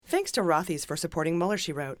thanks to Rothy's for supporting Mueller,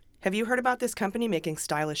 She Wrote. Have you heard about this company making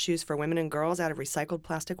stylish shoes for women and girls out of recycled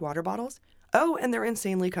plastic water bottles? Oh, and they're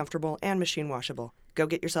insanely comfortable and machine washable. Go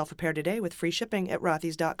get yourself a pair today with free shipping at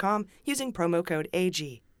rothys.com using promo code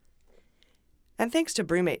AG. And thanks to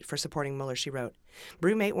Brewmate for supporting Mueller, She Wrote.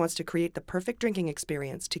 Brewmate wants to create the perfect drinking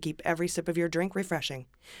experience to keep every sip of your drink refreshing.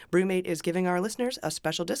 Brewmate is giving our listeners a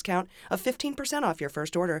special discount of 15% off your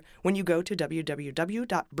first order when you go to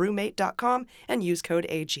www.brewmate.com and use code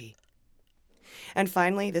AG. And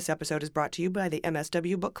finally, this episode is brought to you by the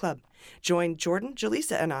MSW Book Club. Join Jordan,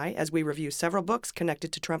 Jaleesa, and I as we review several books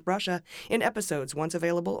connected to Trump Russia in episodes once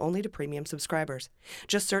available only to premium subscribers.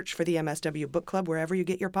 Just search for the MSW Book Club wherever you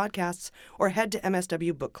get your podcasts or head to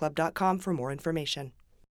mswbookclub.com for more information.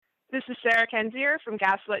 This is Sarah Kendzior from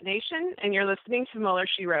Gaslit Nation, and you're listening to Mueller,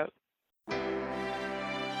 She Wrote.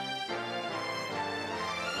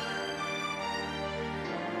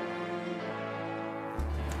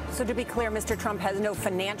 So to be clear, Mr. Trump has no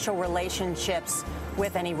financial relationships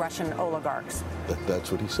with any Russian oligarchs.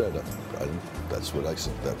 That's what he said. That's what I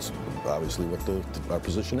said. That's obviously what our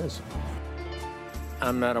position is.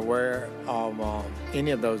 I'm not aware of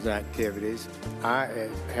any of those activities. I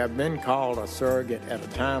have been called a surrogate at a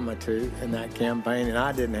time or two in that campaign, and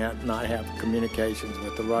I did not have communications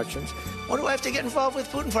with the Russians. What do I have to get involved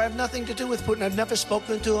with Putin for? I have nothing to do with Putin. I've never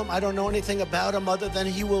spoken to him. I don't know anything about him other than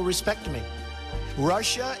he will respect me.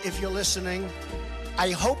 Russia, if you're listening,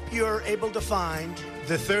 I hope you're able to find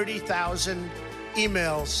the 30,000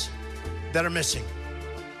 emails that are missing.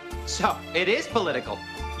 So, it is political.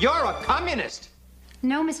 You're a communist.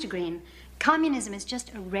 No, Mr. Green. Communism is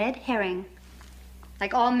just a red herring.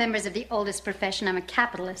 Like all members of the oldest profession, I'm a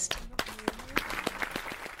capitalist.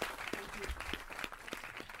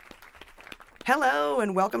 Hello,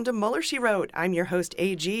 and welcome to Mueller, She Wrote. I'm your host,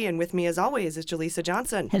 AG, and with me, as always, is Jaleesa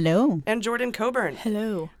Johnson. Hello. And Jordan Coburn.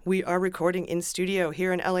 Hello. We are recording in studio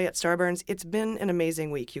here in LA at Starburns. It's been an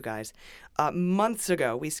amazing week, you guys. Months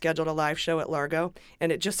ago, we scheduled a live show at Largo,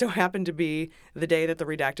 and it just so happened to be the day that the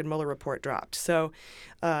redacted Mueller report dropped. So,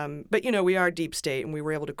 but you know, we are deep state, and we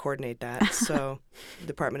were able to coordinate that. So, the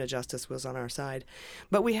Department of Justice was on our side.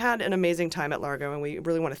 But we had an amazing time at Largo, and we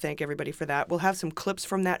really want to thank everybody for that. We'll have some clips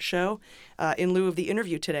from that show in lieu of the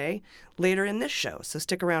interview today later in this show. So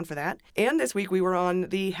stick around for that. And this week we were on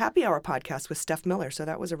the Happy Hour podcast with Steph Miller. So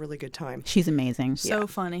that was a really good time. She's amazing. So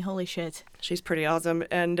funny. Holy shit. She's pretty awesome.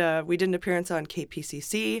 And we did an appearance on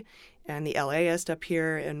KPCC and the LAist up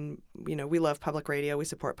here. And, you know, we love public radio. We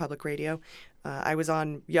support public radio. I was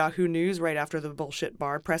on Yahoo News right after the bullshit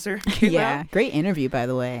bar presser came out. Great interview, by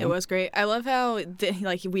the way. It was great. I love how,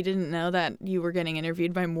 we didn't know that you were getting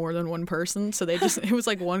interviewed by more than one person. So it was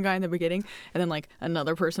like one guy in the beginning, and then like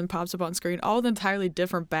another person pops up on screen, all with entirely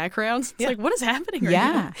different backgrounds. It's like, what is happening right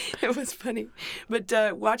now? It was funny.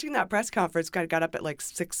 But watching that press conference, I got up at like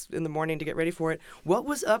 6 in the morning to get ready for it. What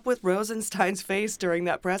was up with Rosenstein's face during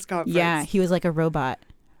that press conference? Yeah, he was like a robot,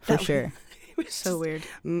 for sure. So weird.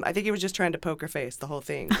 I think he was just trying to poker face the whole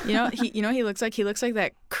thing. He looks like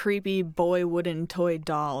that creepy boy wooden toy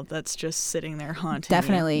doll that's just sitting there haunting.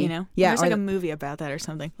 Definitely. You know? Yeah. There's like a movie about that or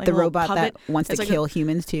something. Like the robot puppet that wants to kill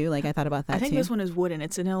humans too. Like I thought about that. I think too. this one is wooden.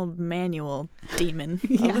 It's an old manual demon.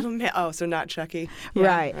 So not Chucky. Yeah.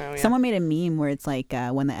 Right. Oh, yeah. Someone made a meme where it's like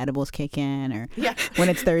when the edibles kick in, or when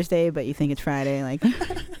it's Thursday but you think it's Friday. Like.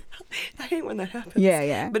 I hate when that happens.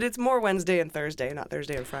 Yeah. But it's more Wednesday and Thursday, not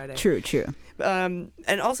Thursday and Friday. True. And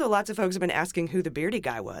also lots of folks have been asking who the beardy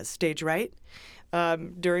guy was, stage right,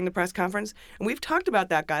 during the press conference. And we've talked about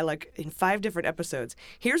that guy like in 5 different episodes.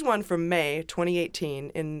 Here's one from May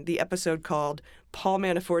 2018 in the episode called Paul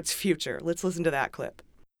Manafort's Future. Let's listen to that clip.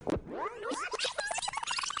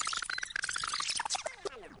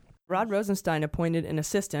 Rod Rosenstein appointed an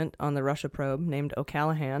assistant on the Russia probe named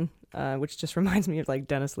O'Callahan, which just reminds me of like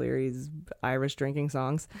Dennis Leary's Irish drinking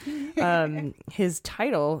songs. His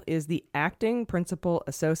title is the Acting Principal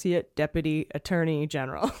Associate Deputy Attorney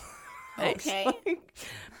General. Okay.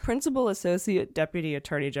 Principal Associate Deputy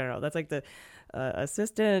Attorney General. That's like the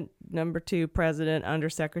assistant number 2 president,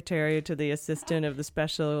 undersecretary to the assistant of the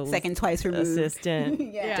special second twice removed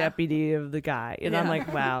assistant deputy of the guy. And I'm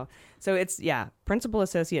like, wow. So it's, Principal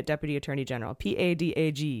Associate Deputy Attorney General,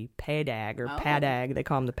 PADAG, PADAG, or PADAG. They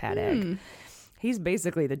call him the PADAG. He's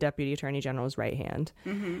basically the Deputy Attorney General's right hand.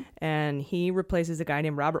 Mm-hmm. And he replaces a guy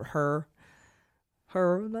named Robert Hur,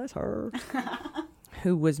 that's Hur,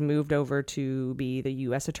 who was moved over to be the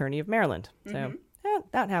U.S. Attorney of Maryland. So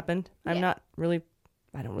that happened. I don't really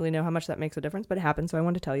know how much that makes a difference, but it happened, so I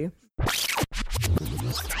wanted to tell you.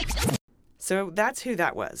 So that's who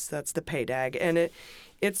that was. That's the PADAG. And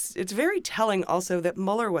it's very telling also that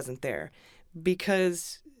Mueller wasn't there,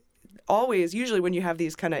 because usually when you have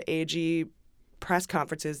these kind of AG press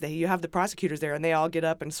conferences, you have the prosecutors there and they all get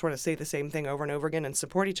up and sort of say the same thing over and over again and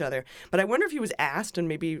support each other. But I wonder if he was asked and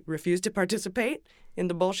maybe refused to participate in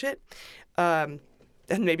the bullshit. And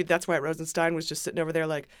maybe that's why Rosenstein was just sitting over there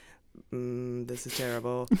like, this is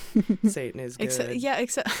terrible. Satan is good.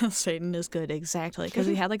 Except Satan is good, exactly. Because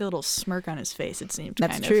he had like a little smirk on his face, it seemed.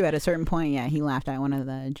 That's true. At a certain point, yeah, he laughed at one of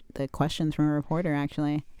the questions from a reporter,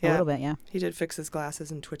 actually. A little bit, yeah. He did fix his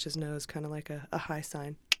glasses and twitch his nose, kind of like a high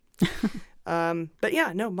sign. But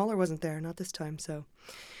yeah, no, Mueller wasn't there, not this time, so...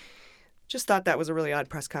 Just thought that was a really odd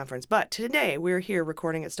press conference. But today we're here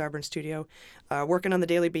recording at Starburn Studio, working on the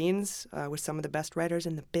Daily Beans with some of the best writers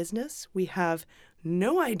in the business. We have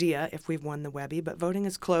no idea if we've won the Webby, but voting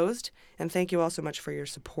is closed. And thank you all so much for your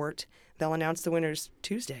support. They'll announce the winners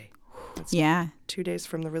Tuesday. That's 2 days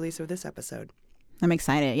from the release of this episode. I'm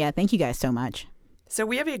excited. Yeah, thank you guys so much. So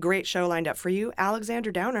we have a great show lined up for you.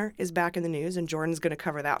 Alexander Downer is back in the news, and Jordan's going to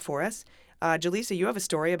cover that for us. Jaleesa, you have a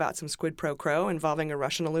story about some squid pro quo involving a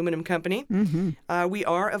Russian aluminum company. Mm-hmm. We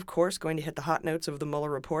are, of course, going to hit the hot notes of the Mueller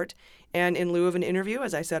report. And in lieu of an interview,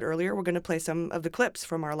 as I said earlier, we're going to play some of the clips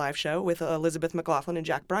from our live show with Elizabeth McLaughlin and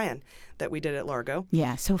Jack Bryan that we did at Largo.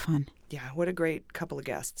 Yeah, so fun. Yeah, what a great couple of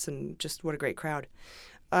guests and just what a great crowd.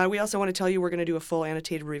 We also want to tell you we're going to do a full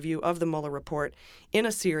annotated review of the Mueller report in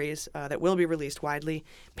a series that will be released widely.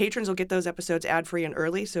 Patrons will get those episodes ad-free and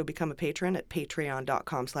early, so become a patron at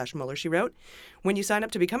patreon.com/MuellerSheWrote. When you sign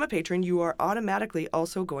up to become a patron, you are automatically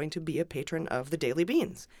also going to be a patron of the Daily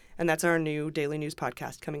Beans, and that's our new daily news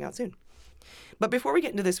podcast coming out soon. But before we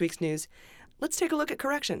get into this week's news, let's take a look at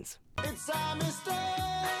corrections. It's a mistake.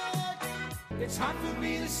 It's hard for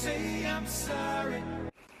me to say I'm sorry.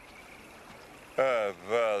 I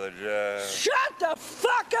apologize. Shut the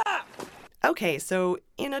fuck up! Okay, so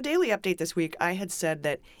in a daily update this week, I had said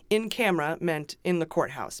that in camera meant in the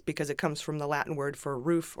courthouse because it comes from the Latin word for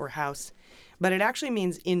roof or house, but it actually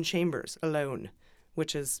means in chambers, alone,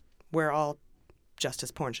 which is where all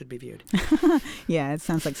justice porn should be viewed. Yeah, it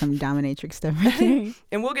sounds like some dominatrix stuff right there.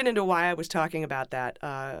 And we'll get into why I was talking about that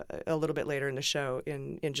a little bit later in the show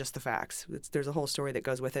in Just the Facts. There's a whole story that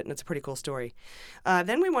goes with it, and it's a pretty cool story.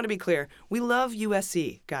 Then we want to be clear. We love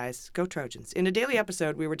USC, guys. Go Trojans. In a daily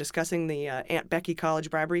episode, we were discussing the Aunt Becky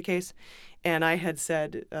college bribery case, and I had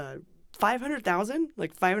said... $500,000?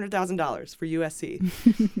 Like $500,000 for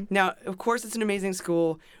USC. Now, of course, it's an amazing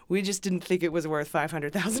school. We just didn't think it was worth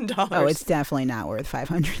 $500,000. Oh, it's definitely not worth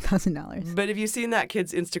 $500,000. But if you've seen that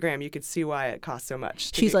kid's Instagram, you could see why it costs so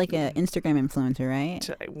much. She's like an Instagram influencer, right?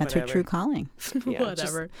 That's her true calling. Yeah,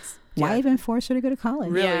 whatever. Why even force her to go to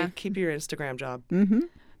college? Really, keep your Instagram job. Mm-hmm.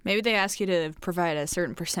 Maybe they ask you to provide a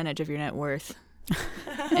certain percentage of your net worth.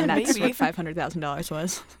 And that's what $500,000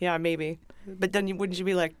 was. Yeah, maybe. But then wouldn't you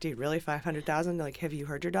be like, dude, really $500,000? Like, have you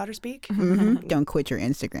heard your daughter speak? Mm-hmm. Don't quit your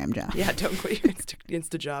Instagram job. Yeah, don't quit your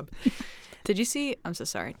Insta job. Did you see, I'm so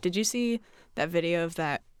sorry, did you see that video of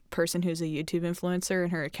that person who's a YouTube influencer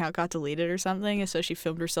and her account got deleted or something? And so she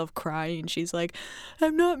filmed herself crying. She's like,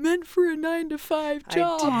 I'm not meant for a 9-to-5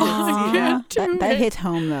 job. I can't do that it. hits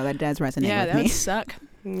home, though. That does resonate with me. Yeah, that would suck.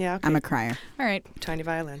 Yeah, okay. I'm a crier. All right. Tiny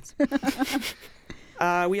violins.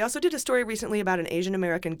 We also did a story recently about an Asian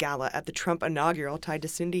American gala at the Trump inaugural tied to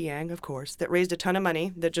Cindy Yang, of course, that raised a ton of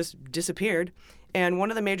money that just disappeared. And one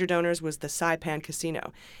of the major donors was the Saipan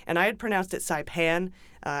Casino. And I had pronounced it Saipan,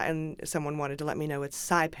 and someone wanted to let me know it's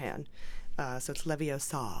Saipan. So it's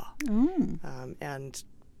Leviosa. And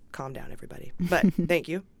calm down, everybody. But thank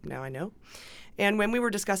you. Now I know. And when we were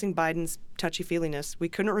discussing Biden's touchy-feeliness, we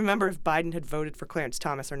couldn't remember if Biden had voted for Clarence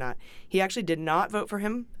Thomas or not. He actually did not vote for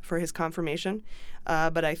him for his confirmation,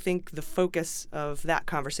 but I think the focus of that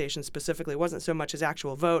conversation specifically wasn't so much his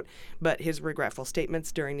actual vote, but his regretful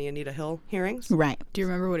statements during the Anita Hill hearings. Right. Do you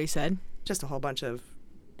remember what he said? Just a whole bunch of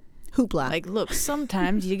hoopla. Like, look,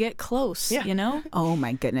 sometimes you get close, you know? Oh,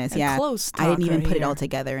 my goodness. And yeah. Close I didn't even put it here. all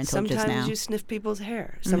together until just now. Sometimes you sniff people's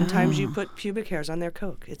hair. Sometimes you put pubic hairs on their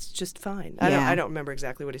Coke. It's just fine. I don't remember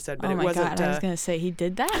exactly what he said, but oh it my wasn't. God, I was going to say he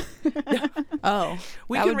did that? Oh.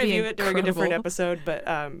 We can review it during a different episode, but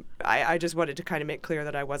I just wanted to kind of make clear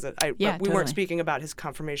that I wasn't. We weren't speaking about his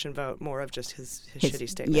confirmation vote, more of just his shitty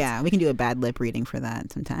statements. Yeah, we can do a bad lip reading for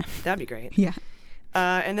that sometime. That'd be great. Yeah.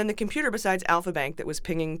 And then the computer besides Alpha Bank that was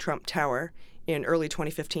pinging Trump Tower in early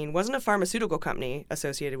 2015 wasn't a pharmaceutical company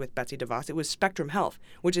associated with Betsy DeVos. It was Spectrum Health,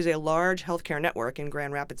 which is a large healthcare network in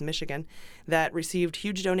Grand Rapids, Michigan, that received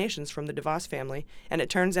huge donations from the DeVos family. And it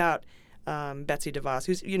turns out Betsy DeVos,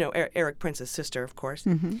 who's, Eric Prince's sister, of course,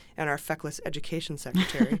 and our feckless education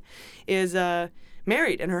secretary, is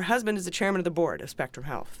married, and her husband is the chairman of the board of Spectrum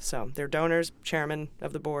Health. So they're donors, chairman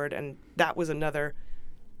of the board, and that was another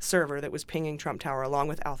server that was pinging Trump Tower along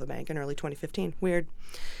with Alpha Bank in early 2015. Weird.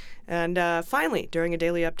 And finally, during a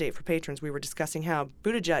daily update for patrons, we were discussing how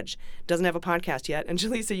Buttigieg doesn't have a podcast yet. And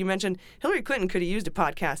Jaleesa, you mentioned Hillary Clinton could have used a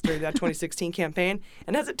podcast during that 2016 campaign.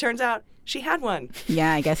 And as it turns out, she had one.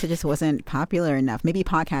 Yeah, I guess it just wasn't popular enough. Maybe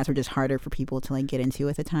podcasts were just harder for people to get into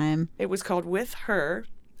at the time. It was called With Her.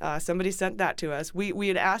 Somebody sent that to us. We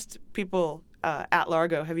had asked people at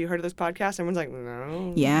Largo, have you heard of this podcast? Everyone's like,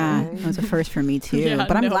 no. Yeah, it was a first for me too. Yeah,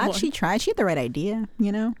 but I'm no glad one. she tried. She had the right idea,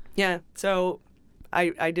 Yeah, so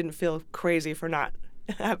I didn't feel crazy for not.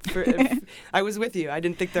 I was with you. I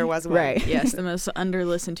didn't think there was one. Right. Yes, the most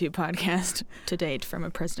under-listened to podcast to date from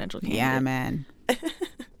a presidential candidate. Yeah, man.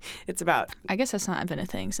 It's about. I guess that's not been a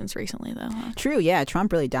thing since recently, though. Huh? True, yeah.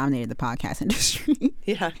 Trump really dominated the podcast industry.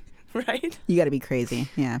 Yeah, right? You got to be crazy,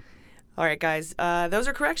 yeah. All right, guys. Those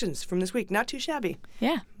are corrections from this week. Not too shabby.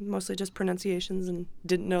 Yeah. Mostly just pronunciations and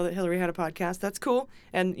didn't know that Hillary had a podcast. That's cool.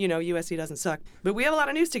 And, USC doesn't suck. But we have a lot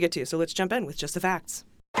of news to get to, so let's jump in with just the facts.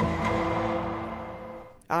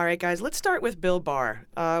 All right, guys, let's start with Bill Barr.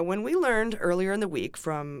 When we learned earlier in the week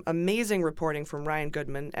from amazing reporting from Ryan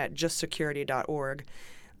Goodman at justsecurity.org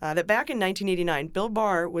that back in 1989, Bill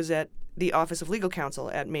Barr was at the Office of Legal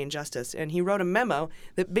Counsel at Maine Justice, and he wrote a memo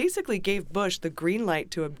that basically gave Bush the green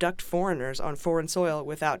light to abduct foreigners on foreign soil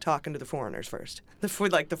without talking to the foreigners first, the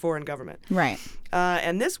foreign government. Right.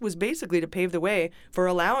 And this was basically to pave the way for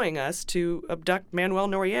allowing us to abduct Manuel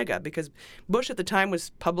Noriega, because Bush at the time was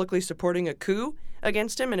publicly supporting a coup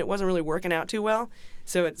against him, and it wasn't really working out too well.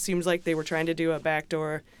 So it seems like they were trying to do a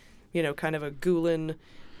backdoor, kind of a Gulen,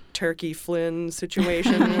 Turkey, Flynn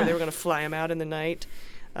situation where they were going to fly him out in the night.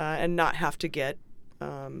 And not have to get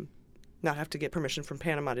permission from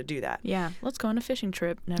Panama to do that. Yeah, let's go on a fishing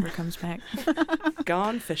trip. Never comes back.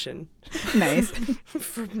 Gone fishing. Nice.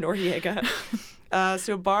 From Noriega.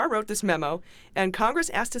 So Barr wrote this memo, and Congress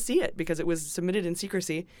asked to see it because it was submitted in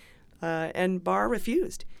secrecy, and Barr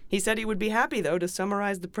refused. He said he would be happy, though, to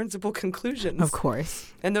summarize the principal conclusions. Of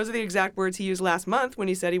course. And those are the exact words he used last month when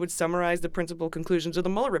he said he would summarize the principal conclusions of the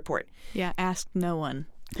Mueller report. Yeah, asked no one.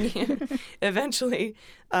 Eventually,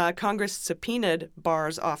 Congress subpoenaed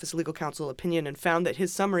Barr's Office of Legal Counsel opinion and found that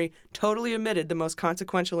his summary totally omitted the most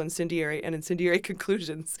consequential incendiary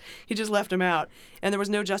conclusions. He just left them out, and there was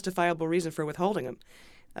no justifiable reason for withholding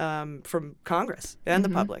them from Congress and the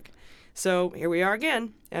public. So here we are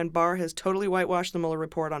again, and Barr has totally whitewashed the Mueller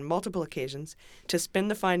report on multiple occasions to spin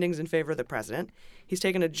the findings in favor of the president. He's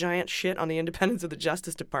taken a giant shit on the independence of the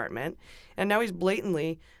Justice Department, and now he's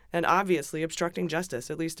blatantly and obviously obstructing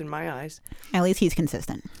justice, at least in my eyes. At least he's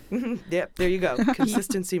consistent. Yep, there you go.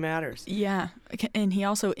 Consistency matters. Yeah, and he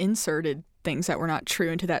also inserted things that were not true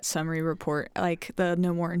into that summary report, like the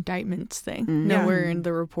no more indictments thing. Nowhere in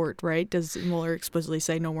the report, right, does Mueller explicitly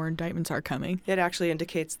say no more indictments are coming. It actually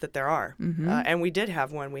indicates that there are. And we did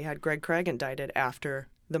have one. We had Greg Craig indicted after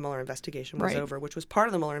the Mueller investigation was over, which was part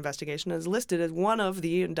of the Mueller investigation and is listed as one of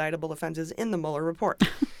the indictable offenses in the Mueller report,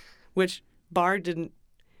 which Barr didn't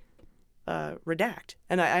redact.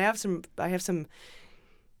 And I have some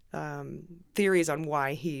theories on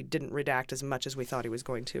why he didn't redact as much as we thought he was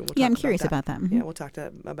going to. I'm curious about that. Yeah, we'll talk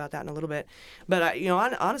about that in a little bit. But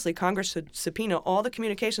honestly, Congress should subpoena all the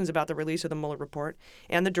communications about the release of the Mueller report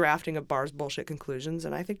and the drafting of Barr's bullshit conclusions,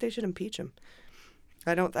 and I think they should impeach him.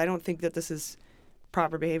 I don't think that this is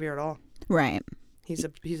proper behavior at all. Right. He's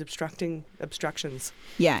obstructions.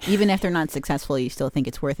 Yeah, even if they're not successful, you still think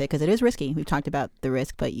it's worth it because it is risky. We've talked about the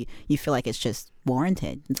risk, but you feel like it's just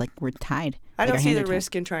warranted. It's like we're tied. I don't see the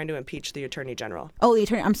risk in trying to impeach the Attorney General. Oh, the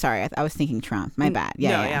Attorney. I'm sorry. I was thinking Trump. My bad.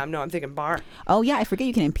 Yeah. I'm thinking Barr. Oh, yeah. I forget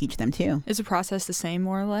you can impeach them, too. Is the process the same,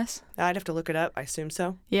 more or less? I'd have to look it up. I assume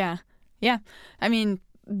so. Yeah. I mean,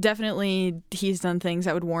 definitely he's done things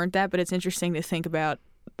that would warrant that, but it's interesting to think about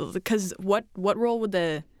because what role would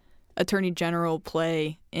the Attorney General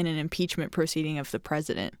play in an impeachment proceeding of the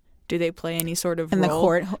president? Do they play any sort of in role? The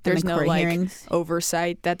court? There's no hearings?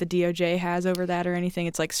 Oversight that the DOJ has over that or anything.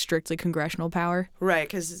 It's like strictly congressional power. Right,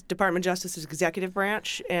 because Department of Justice is executive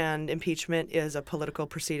branch, and impeachment is a political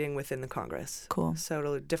proceeding within the Congress. Cool. So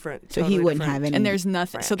totally different. So he wouldn't have any. And there's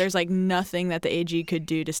nothing. Branch. So there's like nothing that the AG could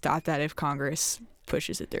do to stop that if Congress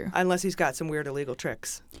pushes it through. Unless he's got some weird illegal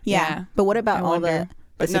tricks. Yeah. But what about all the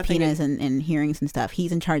subpoenas and hearings and stuff?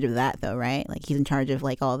 He's in charge of that, though, right? Like he's in charge of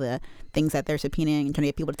like all the things that they're subpoenaing and trying to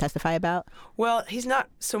get people to testify about. Well, he's not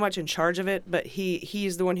so much in charge of it, but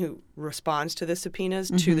he's the one who responds to the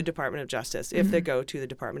subpoenas to the Department of Justice if they go to the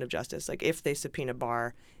Department of Justice. Like if they subpoena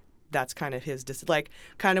Barr, that's kind of his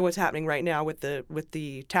kind of what's happening right now with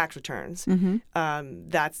the tax returns.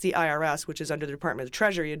 That's the IRS, which is under the Department of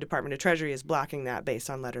Treasury, and Department of Treasury is blocking that based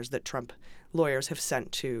on letters that Trump lawyers have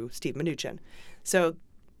sent to Steve Mnuchin. So,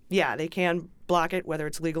 yeah, they can block it, whether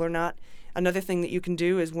it's legal or not. Another thing that you can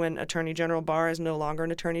do is when Attorney General Barr is no longer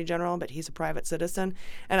an Attorney General, but he's a private citizen.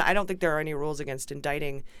 And I don't think there are any rules against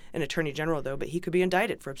indicting an Attorney General, though, but he could be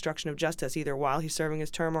indicted for obstruction of justice either while he's serving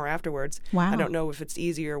his term or afterwards. Wow. I don't know if it's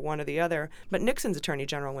easier one or the other. But Nixon's Attorney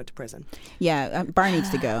General went to prison. Yeah, Barr needs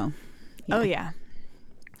to go. Yeah. Oh, yeah.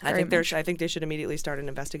 I think they should immediately start an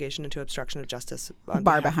investigation into obstruction of justice.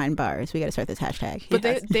 Barr behind bars. We got to start this hashtag. But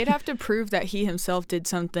they'd have to prove that he himself did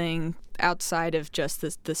something outside of just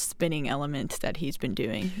the spinning element that he's been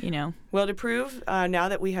doing, you know? Well, to prove, now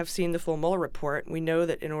that we have seen the full Mueller report, we know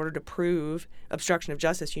that in order to prove obstruction of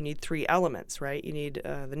justice, you need 3 elements, right? You need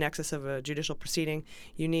the nexus of a judicial proceeding.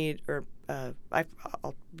 You need,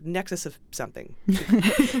 nexus of something.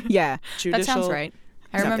 Yeah. That sounds right.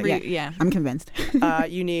 I remember, yeah. I'm convinced.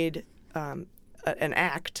 You need an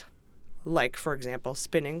act, like, for example,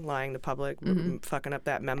 spinning, lying to the public, fucking up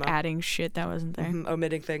that memo. Adding shit that wasn't there.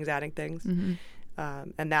 Omitting things, adding things.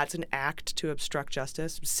 And that's an act to obstruct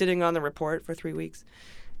justice. Sitting on the report for 3 weeks,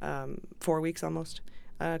 4 weeks almost,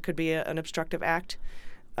 could be an obstructive act.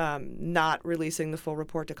 Not releasing the full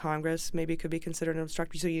report to Congress maybe could be considered an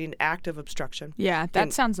obstructive. So you need an act of obstruction. Yeah,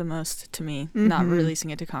 that sounds the most to me, not releasing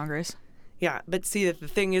it to Congress. Yeah, but see, the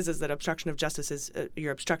thing is that obstruction of justice is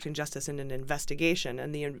you're obstructing justice in an investigation,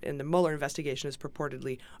 and the Mueller investigation is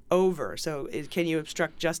purportedly over. So can you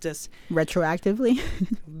obstruct justice retroactively?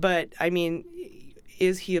 But I mean,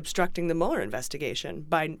 is he obstructing the Mueller investigation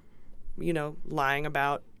by, lying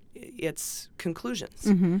about its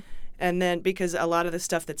conclusions? And then because a lot of the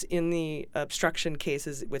stuff that's in the obstruction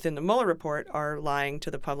cases within the Mueller report are lying to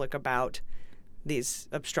the public about these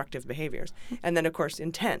obstructive behaviors. And then, of course,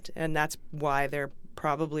 intent. And that's why they're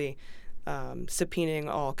probably subpoenaing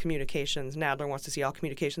all communications. Nadler wants to see all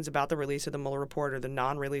communications about the release of the Mueller report or the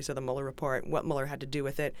non-release of the Mueller report, what Mueller had to do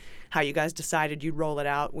with it, how you guys decided you'd roll it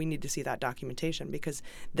out. We need to see that documentation because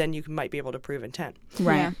then you might be able to prove intent.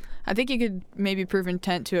 Right. Yeah. I think you could maybe prove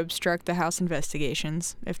intent to obstruct the House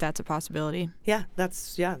investigations, if that's a possibility. Yeah,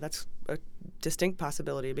 that's a distinct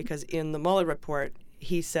possibility because in the Mueller report,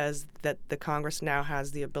 he says that the Congress now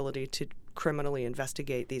has the ability to criminally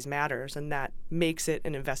investigate these matters, and that makes it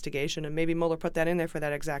an investigation. And maybe Mueller put that in there for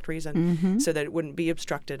that exact reason, so that it wouldn't be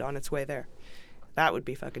obstructed on its way there. That would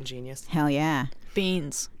be fucking genius. Hell yeah.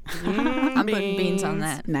 Beans. I'm putting beans on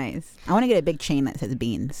that. Nice. I want to get a big chain that says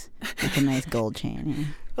beans. Like a nice gold chain. Yeah.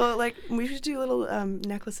 Well, like, we should do little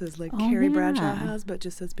necklaces like Carrie Bradshaw has, but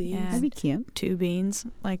just says beans. Yeah. That'd be cute. 2 beans,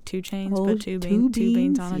 like 2 chains, but two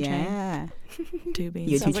beans on a chain. Yeah. 2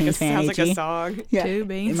 beans. You a 2 Chainz fan, sounds like a song. Yeah. 2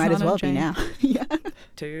 beans It might as well chain. be now. Yeah.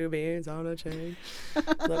 2 beans on a chain.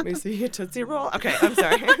 Let me see your Tootsie Roll. Okay, I'm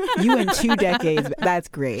sorry. You in 2 decades. That's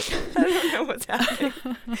great. I don't know what's happening.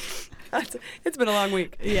 It's been a long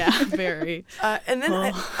week. Yeah, very. And then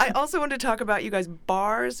I also wanted to talk about you guys.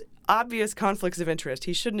 Barr's obvious conflicts of interest.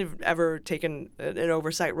 He shouldn't have ever taken an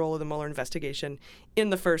oversight role of the Mueller investigation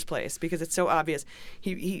in the first place because it's so obvious.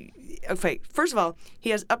 First of all,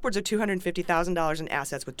 he has upwards of $250,000 in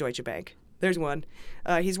assets with Deutsche Bank. There's one.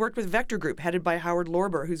 He's worked with Vector Group, headed by Howard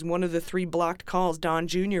Lorber, who's one of the 3 blocked calls Don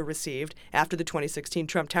Jr. received after the 2016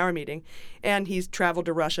 Trump Tower meeting. And he's traveled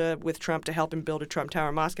to Russia with Trump to help him build a Trump Tower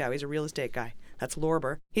in Moscow. He's a real estate guy. That's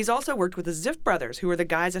Lorber. He's also worked with the Ziff brothers, who are the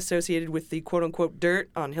guys associated with the quote-unquote dirt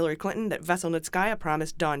on Hillary Clinton that Veselnitskaya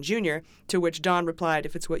promised Don Jr., to which Don replied,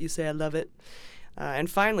 "If it's what you say, I love it." And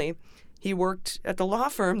finally, he worked at the law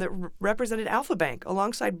firm that represented Alpha Bank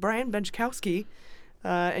alongside Brian Benchkowski.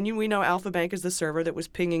 We know Alpha Bank is the server that was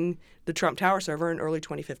pinging the Trump Tower server in early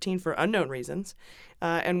 2015 for unknown reasons.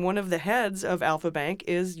 And one of the heads of Alpha Bank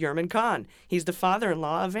is Yerman Khan. He's the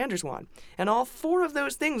father-in-law of van der Zwaan. And all 4 of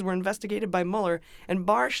those things were investigated by Mueller, and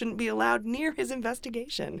Barr shouldn't be allowed near his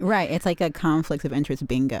investigation. Right. It's like a conflicts of interest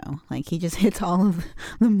bingo. Like, he just hits all of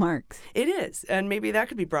the marks. It is. And maybe that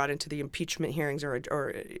could be brought into the impeachment hearings or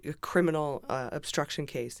a criminal obstruction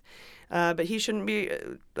case. But he shouldn't be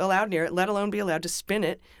allowed near it, let alone be allowed to spin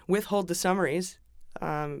it, withhold the summaries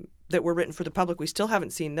that were written for the public. We still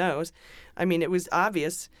haven't seen those. I mean, it was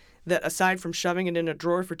obvious that aside from shoving it in a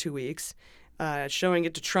drawer for 2 weeks, showing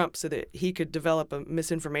it to Trump so that he could develop a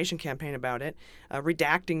misinformation campaign about it,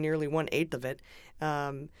 redacting nearly 1/8 of it,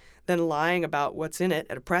 then lying about what's in it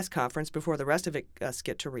at a press conference before the rest of us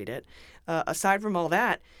get to read it. Aside from all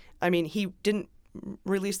that, I mean, he didn't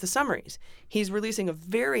release the summaries. He's releasing a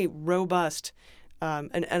very robust,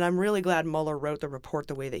 and I'm really glad Mueller wrote the report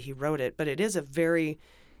the way that he wrote it, but it is a very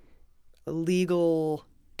a legal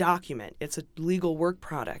document. It's a legal work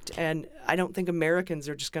product. And I don't think Americans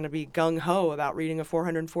are just going to be gung-ho about reading a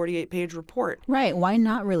 448-page report. Right. Why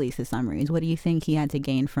not release the summaries? What do you think he had to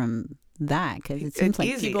gain from that? Because it seems like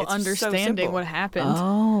easy. People it's understanding so what happened.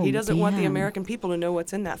 Oh, he doesn't want the damn. American people to know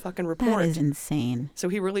what's in that fucking report. That is insane. So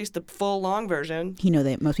he released the full long version. He know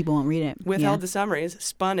that most people won't read it. Withheld the summaries,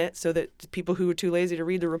 spun it so that people who were too lazy to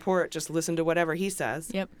read the report just listen to whatever he says.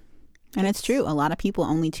 Yep. And it's true. A lot of people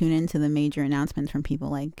only tune into the major announcements from people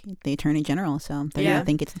like the Attorney General, so they're going to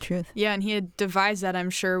think it's the truth. Yeah, and he had devised that, I'm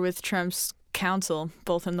sure, with Trump's counsel,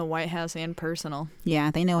 both in the White House and personal.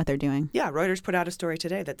 Yeah, they know what they're doing. Yeah, Reuters put out a story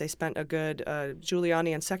today that they spent a good,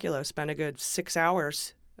 Giuliani and Sekulow spent a good 6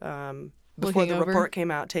 hours before the report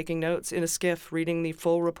came out, taking notes in a skiff, reading the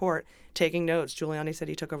full report, taking notes. Giuliani said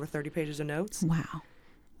he took over 30 pages of notes. Wow.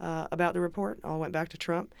 About the report. All went back to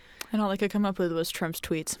Trump. And all they could come up with was Trump's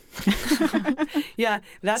tweets. Yeah,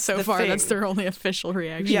 that's so the far thing. That's their only official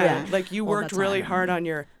reaction. Yeah, like you worked that's really all. hard on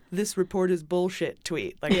your "this report is bullshit"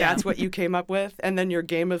 tweet. Like that's what you came up with, and then your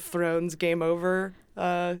Game of Thrones game over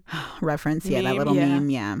reference. Yeah, that meme. little meme.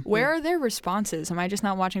 Yeah. Where are their responses? Am I just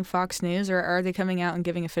not watching Fox News, or are they coming out and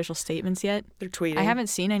giving official statements yet? They're tweeting. I haven't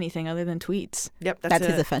seen anything other than tweets. Yep, that's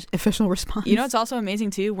his official response. You know, it's also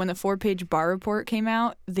amazing too. When the 4-page Barr report came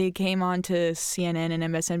out, they came on to CNN and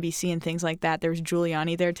MSNBC and things like that. There was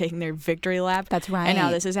Giuliani there taking their victory lap. That's right. And now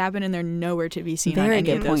this has happened, and they're nowhere to be seen Very on any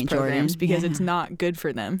good of those point, programs Jordan. because Yeah. it's not good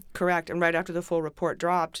for them. Correct. And right after the full report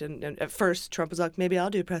dropped, and at first Trump was like, maybe I'll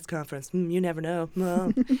do a press conference. You never know.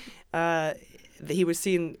 Well, he was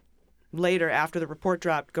seen later after the report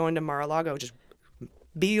dropped going to Mar-a-Lago, just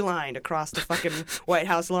beelined across the fucking White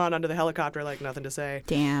House lawn onto the helicopter like nothing to say.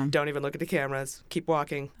 Damn. Don't even look at the cameras. Keep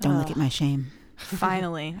walking. Don't look at my shame.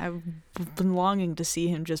 Finally, I've been longing to see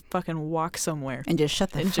him just fucking walk somewhere. And just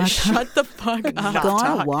shut the and fuck just up. shut the fuck up. Go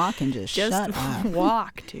on a walk and just shut up.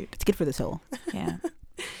 Walk, dude. It's good for the soul. Yeah.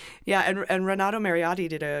 Yeah, and Renato Mariotti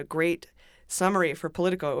did a great summary for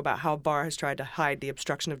Politico about how Barr has tried to hide the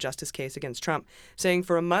obstruction of justice case against Trump, saying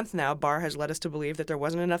for a month now, Barr has led us to believe that there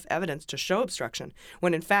wasn't enough evidence to show obstruction,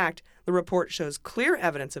 when in fact, the report shows clear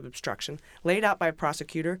evidence of obstruction laid out by a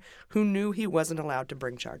prosecutor who knew he wasn't allowed to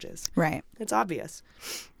bring charges. Right. It's obvious.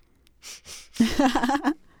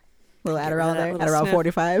 Little Adderall there. Little Adderall sniff.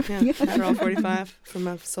 45. Yeah, Adderall 45 from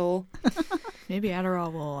my soul. Maybe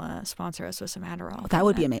Adderall will sponsor us with some Adderall. That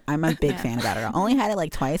would be amazing. I'm a big Yeah. fan of Adderall. Only had it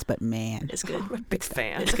like twice, but man. It's good. Big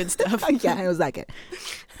fan. It's good stuff. Yeah, it was that good.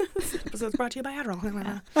 This episode's brought to you by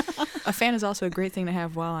Adderall. A fan is also a great thing to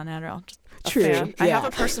have while on Adderall. Just True. Fan. I Yeah.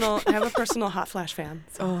 have a personal hot flash fan.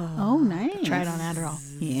 So. Oh, nice. try it on Adderall.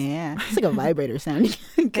 Yeah. It's like a vibrator sound.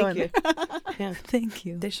 Thank you. Yeah. Thank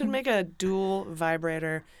you. They should make a dual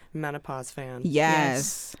vibrator menopause fan.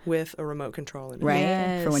 Yes. With a remote control in it.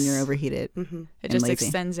 Right? For when you're Yes. overheated. Mm-hmm. It and just lazy.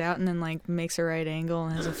 extends out and then like makes a right angle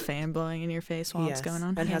and has a fan blowing in your face while it's going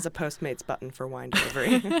on. And Yeah. has a Postmates button for wine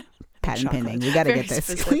delivery. Patent Chocolate. pending. We got to Very get this.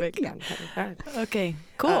 specific. Yeah. All right. Okay,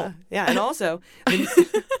 cool. Yeah, and also,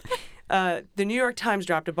 the New York Times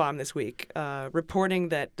dropped a bomb this week, reporting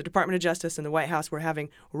that the Department of Justice and the White House were having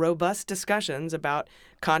robust discussions about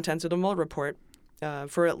contents of the Mueller report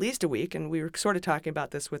for at least a week. And we were sort of talking about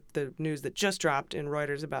this with the news that just dropped in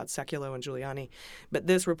Reuters about Sekulow and Giuliani. But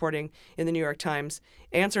this reporting in the New York Times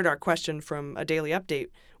answered our question from a daily update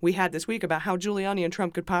we had this week about how Giuliani and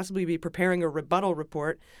Trump could possibly be preparing a rebuttal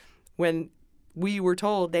report when we were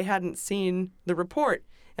told they hadn't seen the report.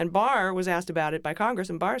 And Barr was asked about it by Congress,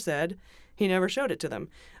 and Barr said he never showed it to them.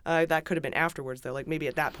 That could have been afterwards, though. Like maybe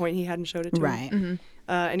at that point he hadn't showed it to Right. them.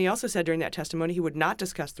 Mm-hmm. And he also said during that testimony he would not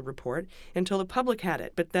discuss the report until the public had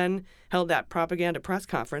it, but then held that propaganda press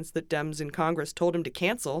conference that Dems in Congress told him to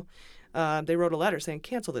cancel. They wrote a letter saying,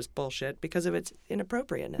 cancel this bullshit because of its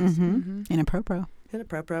inappropriateness. Mm-hmm. Inappropriate.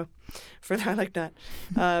 Inappropriate. I like that.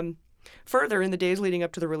 Further, in the days leading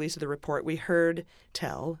up to the release of the report, we heard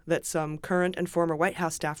tell that some current and former White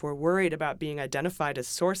House staff were worried about being identified as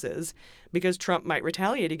sources because Trump might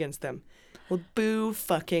retaliate against them. Well, boo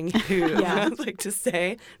fucking who? Yeah. I'd like to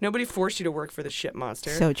say. Nobody forced you to work for the shit monster.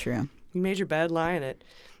 So true. You made your bed, lie in it.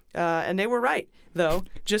 And they were right, though.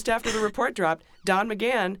 Just after the report dropped, Don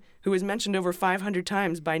McGahn, who was mentioned over 500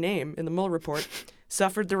 times by name in the Mueller report,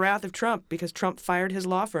 suffered the wrath of Trump because Trump fired his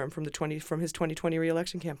law firm from his 2020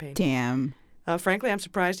 re-election campaign. Damn. Frankly, I'm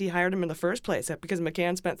surprised he hired him in the first place because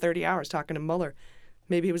McGahn spent 30 hours talking to Mueller.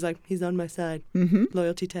 Maybe he was like, he's on my side. Mm-hmm.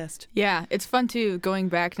 Loyalty test. Yeah, it's fun too, going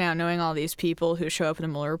back now, knowing all these people who show up in the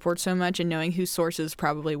Mueller report so much and knowing who sources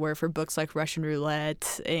probably were for books like Russian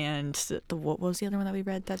Roulette and what was the other one that we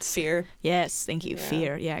read? That's Fear. Yes, thank you. Yeah.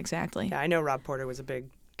 Fear. Yeah, exactly. Yeah, I know Rob Porter was a big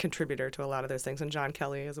contributor to a lot of those things, and John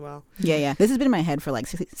Kelly as well. Yeah. This has been in my head for like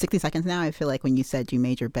 60 seconds now. I feel like when you said you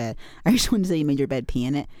made your bed, I just wanted to say you made your bed, pee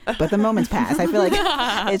in it. But the moment's passed. I feel like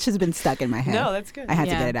it's just been stuck in my head. No, that's good. I had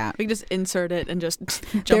to get it out. We can just insert it and just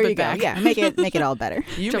jump there you it back. go. Yeah, make it all better.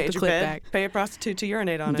 You Jump made the your clip bed. back. Pay a prostitute to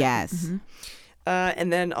urinate on it. Yes. Mm-hmm.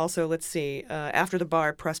 And then also, let's see, after the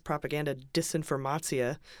Barr Press Propaganda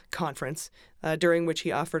Disinformatia conference, during which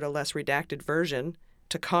he offered a less redacted version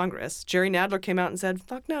to Congress, Jerry Nadler came out and said,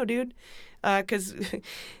 fuck no, dude. Because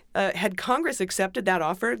had Congress accepted that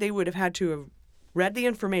offer, they would have had to have read the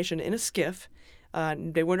information in a SCIF.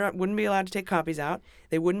 They wouldn't be allowed to take copies out.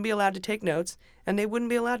 They wouldn't be allowed to take notes. And they wouldn't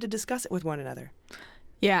be allowed to discuss it with one another.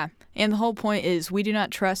 Yeah, and the whole point is we do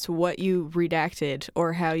not trust what you redacted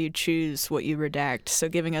or how you choose what you redact. So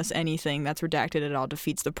giving us anything that's redacted at all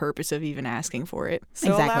defeats the purpose of even asking for it.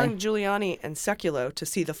 So allowing Giuliani and Sekulow to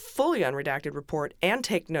see the fully unredacted report and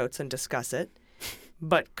take notes and discuss it.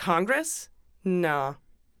 But Congress? No.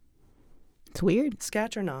 It's weird.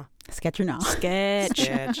 Sketch or no? Sketch or no?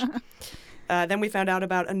 Sketch. Then we found out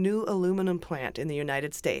about a new aluminum plant in the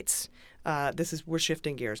United States. We're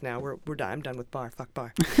shifting gears now. I'm done with Barr. Fuck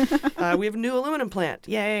Barr. We have a new aluminum plant.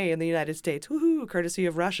 Yay, in the United States. Woohoo, courtesy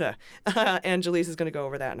of Russia. And Jaleesa is going to go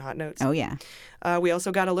over that in Hot Notes. Oh, yeah. We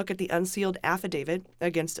also got a look at the unsealed affidavit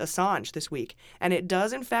against Assange this week. And it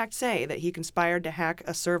does, in fact, say that he conspired to hack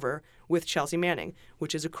a server with Chelsea Manning,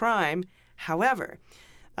 which is a crime. However,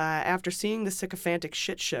 after seeing the sycophantic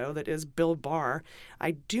shit show that is Bill Barr,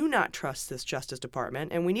 I do not trust this Justice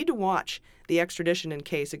Department, and we need to watch the extradition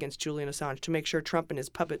case against Julian Assange to make sure Trump and his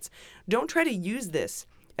puppets don't try to use this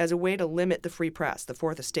as a way to limit the free press, the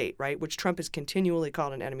Fourth Estate, right, which Trump has continually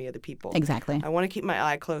called an enemy of the people. Exactly. I want to keep my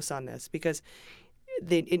eye close on this because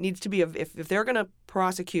it needs to be, if they're going to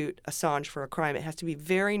prosecute Assange for a crime, it has to be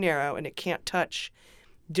very narrow and it can't touch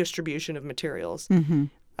distribution of materials. Mm-hmm.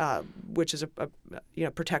 Which is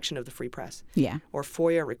a protection of the free press. Yeah. Or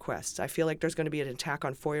FOIA requests. I feel like there's going to be an attack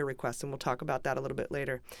on FOIA requests, and we'll talk about that a little bit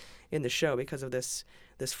later in the show because of this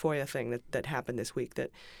FOIA thing that happened this week that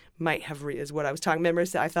might have is what I was talking. Remember,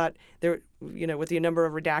 I thought there, with the number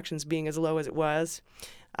of redactions being as low as it was,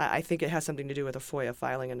 I think it has something to do with a FOIA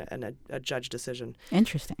filing and a judge decision.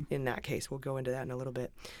 Interesting. In that case, we'll go into that in a little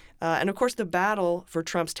bit. And of course, the battle for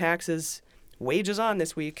Trump's taxes wages on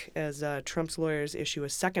this week as Trump's lawyers issue a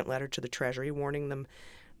second letter to the Treasury warning them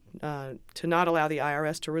to not allow the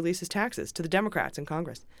IRS to release his taxes to the Democrats in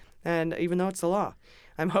Congress. And even though it's the law,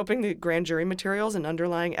 I'm hoping the grand jury materials and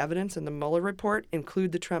underlying evidence in the Mueller report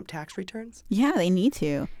include the Trump tax returns. Yeah, they need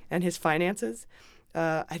to. And his finances.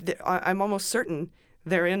 I'm almost certain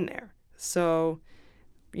they're in there. So,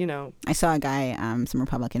 I saw a guy, some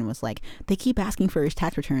Republican was like, they keep asking for his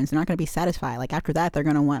tax returns. They're not going to be satisfied. Like, after that, they're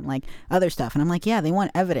going to want, like, other stuff. And I'm like, yeah, they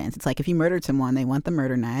want evidence. It's like if you murdered someone, they want the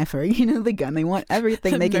murder knife or, the gun. They want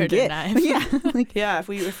everything they can get. Knife. Yeah. Like, yeah,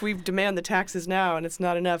 if we demand the taxes now and it's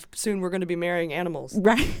not enough, soon we're going to be marrying animals.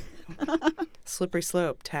 Right. Slippery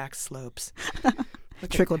slope, tax slopes.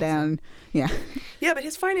 Trickle down. Yeah. Yeah, but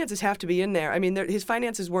his finances have to be in there. I mean, his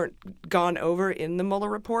finances weren't gone over in the Mueller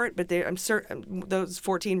report, but I'm certain those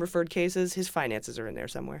 14 referred cases, his finances are in there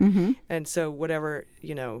somewhere. Mm-hmm. And so whatever,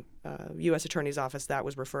 U.S. Attorney's Office that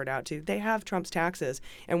was referred out to, they have Trump's taxes.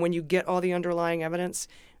 And when you get all the underlying evidence,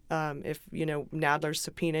 if, Nadler's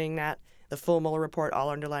subpoenaing that, the full Mueller report, all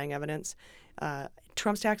underlying evidence,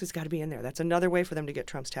 Trump's taxes got to be in there. That's another way for them to get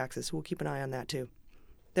Trump's taxes. So we'll keep an eye on that, too.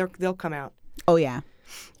 They'll come out. Oh, yeah.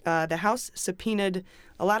 The House subpoenaed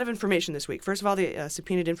a lot of information this week. First of all, they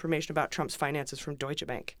subpoenaed information about Trump's finances from Deutsche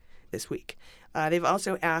Bank this week. They've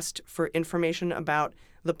also asked for information about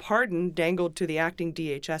the pardon dangled to the acting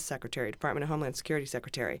DHS secretary, Department of Homeland Security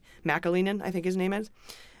Secretary, McAleenan, I think his name is.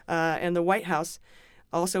 And the White House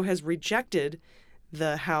also has rejected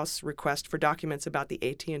the House request for documents about the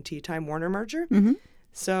AT&T Time Warner merger. Mm-hmm.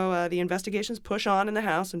 So the investigations push on in the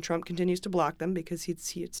House, and Trump continues to block them because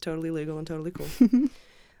it's totally legal and totally cool.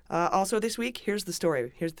 Also this week, here's the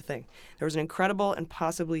story. Here's the thing. There was an incredible and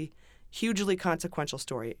possibly hugely consequential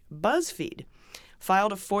story. BuzzFeed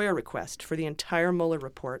filed a FOIA request for the entire Mueller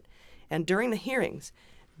report, and during the hearings,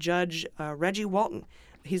 Judge Reggie Walton,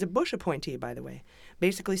 he's a Bush appointee, by the way,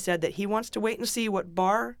 basically said that he wants to wait and see what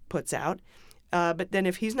Barr puts out. But then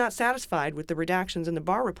if he's not satisfied with the redactions in the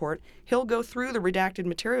Barr report, he'll go through the redacted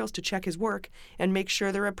materials to check his work and make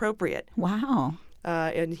sure they're appropriate. Wow.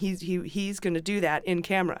 And he's going to do that in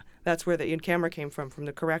camera. That's where the in camera came from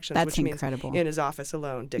the corrections. That's which incredible. Means in his office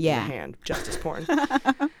alone, dick in the hand, justice porn.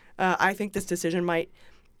 I think this decision might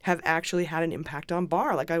have actually had an impact on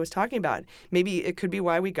Barr, like I was talking about. Maybe it could be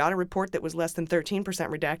why we got a report that was less than 13%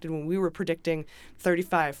 redacted when we were predicting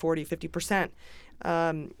 35, 40, 50%.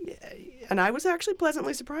 And I was actually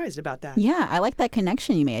pleasantly surprised about that. Yeah, I like that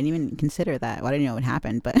connection you made. I didn't even consider that. Well, I didn't know what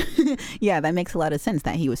happened, but yeah, that makes a lot of sense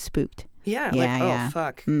that he was spooked. Yeah, oh,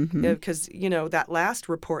 fuck. Because, that last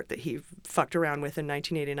report that he fucked around with in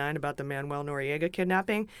 1989 about the Manuel Noriega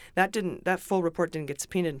kidnapping, that full report didn't get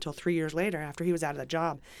subpoenaed until 3 years later after he was out of the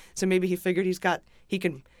job. So maybe he figured he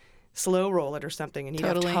can slow roll it or something, and he'd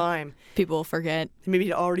have time. People will forget. Maybe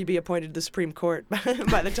he'd already be appointed to the Supreme Court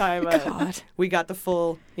by the time we got the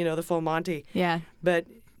full Monty. Yeah. But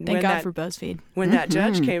thank God for BuzzFeed. When that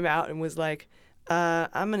judge came out and was like,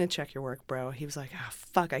 I'm going to check your work, bro. He was like,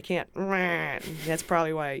 fuck, I can't. That's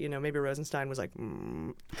probably why, maybe Rosenstein was like,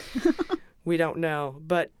 we don't know.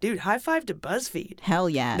 But, dude, high five to BuzzFeed. Hell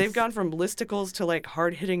yes. They've gone from listicles to,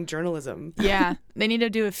 hard-hitting journalism. Yeah. They need to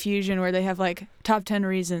do a fusion where they have, top 10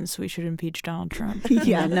 reasons we should impeach Donald Trump.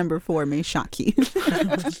 Yeah, number 4 may shock you.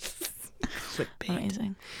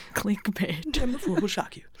 Amazing. Clickbait. Number 4 will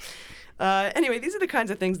shock you. Anyway, these are the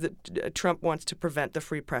kinds of things that Trump wants to prevent the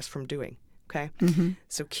free press from doing. Okay?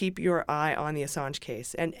 So keep your eye on the Assange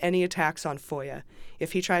case and any attacks on FOIA.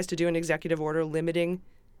 If he tries to do an executive order limiting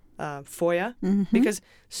FOIA, because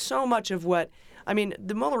so much of the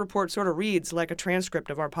Mueller report sort of reads like a transcript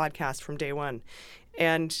of our podcast from day one.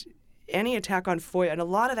 And any attack on FOIA, and a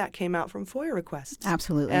lot of that came out from FOIA requests.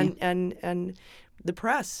 Absolutely. And the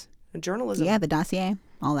press, and journalism. Yeah, the dossier,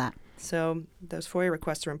 all that. So those FOIA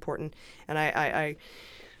requests are important. And I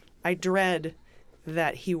dread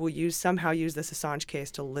that he will somehow use this Assange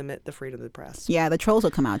case to limit the freedom of the press. Yeah, the trolls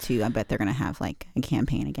will come out too. I bet they're going to have a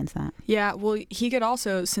campaign against that. Yeah, well, he could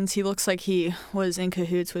also, since he looks like he was in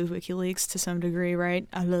cahoots with WikiLeaks to some degree, right?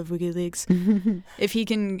 I love WikiLeaks. If he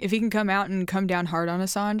can come out and come down hard on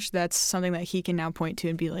Assange, that's something that he can now point to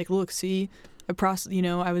and be like, look, see,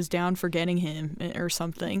 I was down for getting him or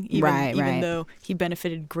something, even though he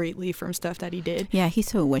benefited greatly from stuff that he did. Yeah, he's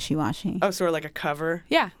so wishy-washy. Oh, sort of like a cover?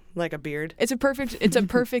 Yeah. Like a beard? It's a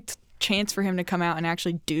perfect chance for him to come out and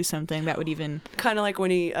actually do something that would even... Kind of like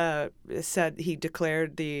when he said he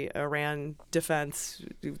declared the Iran defense,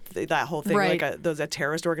 that whole thing, right. a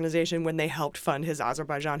terrorist organization when they helped fund his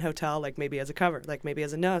Azerbaijan hotel, maybe as a cover, maybe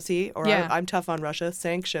as a no, see? Or yeah. I'm tough on Russia,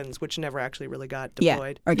 sanctions, which never actually really got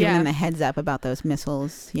deployed. Yeah, or giving them a heads up about those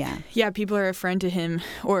missiles, yeah. Yeah, people are a friend to him,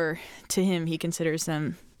 or to him he considers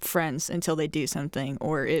them friends until they do something,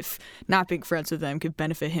 or if not being friends with them could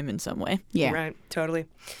benefit him in some way. Yeah. Right, totally.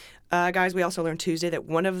 Guys, we also learned Tuesday that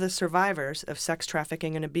one of the survivors of sex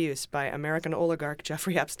trafficking and abuse by American oligarch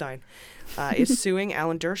Jeffrey Epstein is suing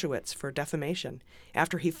Alan Dershowitz for defamation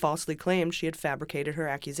after he falsely claimed she had fabricated her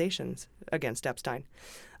accusations against Epstein.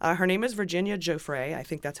 Her name is Virginia Giuffre. I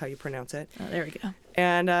think that's how you pronounce it. Oh, there we go.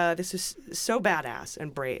 And this is so badass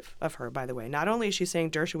and brave of her, by the way. Not only is she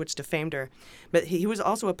saying Dershowitz defamed her, but he was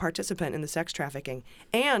also a participant in the sex trafficking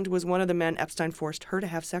and was one of the men Epstein forced her to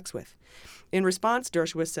have sex with. In response,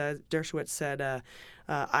 Dershowitz said,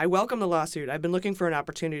 I welcome the lawsuit. I've been looking for an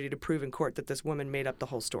opportunity to prove in court that this woman made up the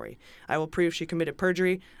whole story. I will prove she committed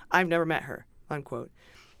perjury. I've never met her, unquote.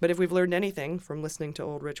 But if we've learned anything from listening to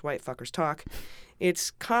old rich white fuckers talk, they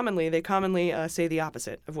commonly say the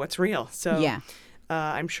opposite of what's real. So yeah.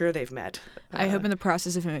 I'm sure they've met. I hope in the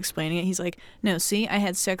process of him explaining it, he's like, no, see, I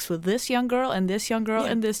had sex with this young girl and this young girl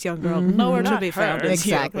and this young girl. Nowhere to be found.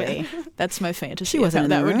 Exactly. That's my fantasy. She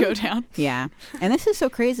wasn't how that would go down. Yeah. And this is so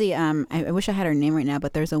crazy. I wish I had her name right now,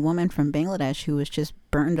 but there's a woman from Bangladesh who was just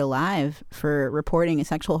burned alive for reporting a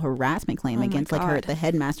sexual harassment claim against the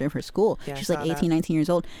headmaster of her school. Yeah, she's 18, 19 years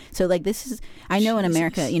old. So this is, I know in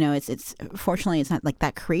America, it's fortunately it's not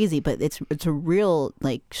that crazy, but it's a real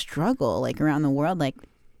struggle around the world.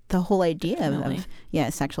 The whole idea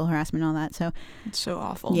of sexual harassment and all that. So it's so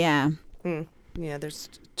awful. Yeah. Yeah, there's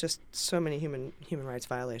just so many human rights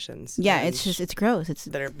violations. Yeah, it's gross.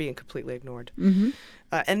 That are being completely ignored. Mm-hmm.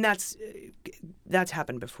 And that's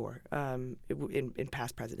happened before in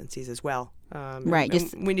past presidencies as well. Right.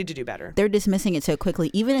 And we need to do better. They're dismissing it so quickly.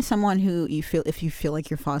 Even as someone who if you feel like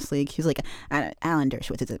you're falsely accused, Alan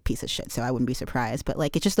Dershowitz is a piece of shit, so I wouldn't be surprised. But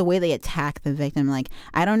it's just the way they attack the victim.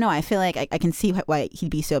 I don't know. I feel like I can see why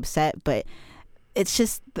he'd be so upset, but it's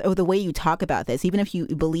just the way you talk about this. Even if you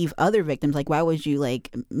believe other victims, why would you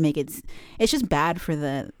make it? It's just bad for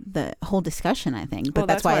the whole discussion, I think. But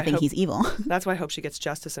that's why I think he's evil. That's why I hope she gets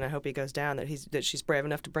justice, and I hope he goes down. That she's brave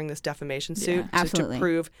enough to bring this defamation suit absolutely. To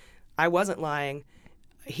prove I wasn't lying.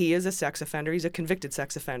 He is a sex offender. He's a convicted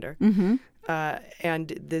sex offender. Mm-hmm.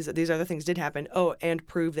 And these other things did happen. Oh, and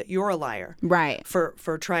prove that you're a liar. Right.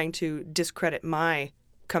 For trying to discredit my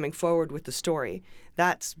coming forward with the story.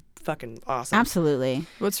 That's fucking awesome. Absolutely.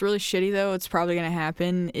 What's really shitty, though, what's probably going to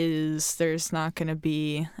happen is there's not going to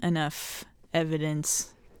be enough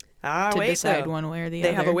evidence to decide one way or the other.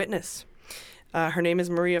 They have a witness. Her name is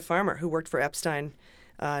Maria Farmer, who worked for Epstein.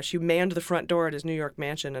 She manned the front door at his New York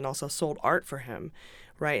mansion and also sold art for him,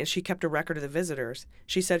 right? And she kept a record of the visitors.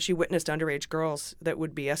 She said she witnessed underage girls that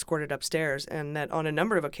would be escorted upstairs, and that on a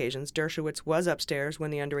number of occasions, Dershowitz was upstairs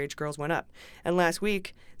when the underage girls went up. And last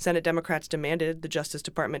week, Senate Democrats demanded the Justice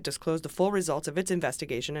Department disclose the full results of its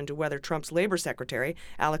investigation into whether Trump's labor secretary,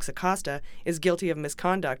 Alex Acosta, is guilty of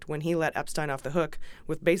misconduct when he let Epstein off the hook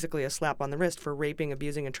with basically a slap on the wrist for raping,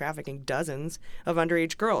 abusing, and trafficking dozens of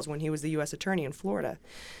underage girls when he was the U.S. attorney in Florida.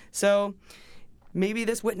 So maybe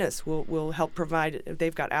this witness will help provide.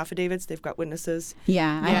 They've got affidavits, they've got witnesses.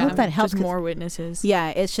 Yeah, I hope that helps. Just more witnesses. Yeah,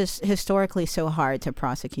 it's just historically so hard to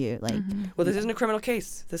prosecute. Like, well, this isn't a criminal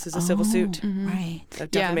case. This is a civil suit. Right. A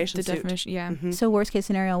defamation suit. Defamation, yeah. So worst case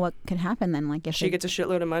scenario, what could happen then? Like, if she gets a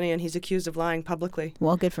shitload of money and he's accused of lying publicly.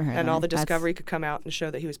 Well, good for her. And all the discovery could come out and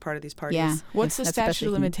show that he was part of these parties. Yeah. What's the statute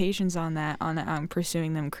of limitations on that? On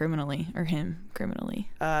pursuing them criminally or him criminally?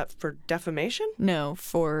 For defamation? No,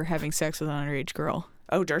 for having sex with an underage girl.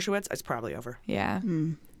 Oh, Dershowitz? It's probably over. Yeah.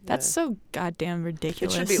 That's so goddamn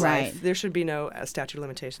ridiculous. It should be life. There should be no statute of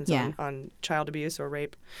limitations on child abuse or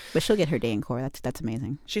rape. But she'll get her day in court. That's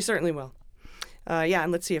amazing. She certainly will.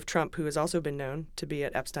 And let's see if Trump, who has also been known to be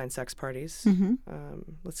at Epstein sex parties,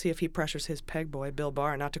 let's see if he pressures his peg boy, Bill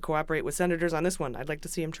Barr, not to cooperate with senators on this one. I'd like to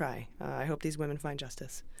see him try. I hope these women find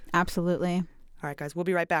justice. Absolutely. All right, guys, we'll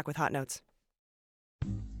be right back with Hot Notes.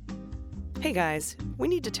 Hey guys, we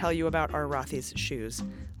need to tell you about our Rothy's shoes.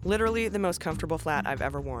 Literally the most comfortable flat I've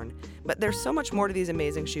ever worn. But there's so much more to these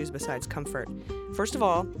amazing shoes besides comfort. First of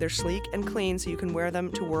all, they're sleek and clean so you can wear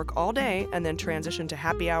them to work all day and then transition to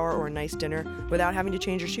happy hour or a nice dinner without having to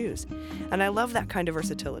change your shoes. And I love that kind of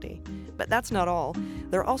versatility. But that's not all.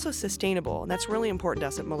 They're also sustainable, and that's really important to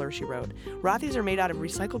us at Mueller, she wrote. Rothy's are made out of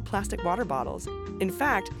recycled plastic water bottles. In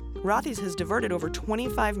fact, Rothy's has diverted over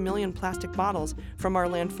 25 million plastic bottles from our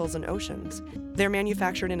landfills and oceans. They're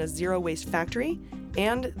manufactured in a zero-waste factory,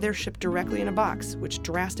 and they're shipped directly in a box, which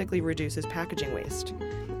drastically reduces packaging waste.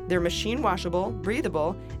 They're machine washable,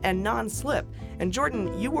 breathable, and non-slip. And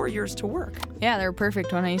Jordan, you wore yours to work. Yeah, they were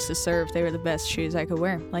perfect when I used to serve. They were the best shoes I could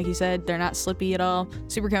wear. Like you said, they're not slippy at all,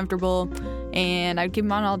 super comfortable, and I'd keep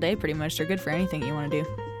them on all day pretty much. They're good for anything you want to do.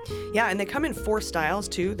 Yeah, and they come in 4 styles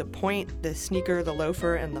too, the point, the sneaker, the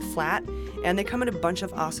loafer, and the flat. And they come in a bunch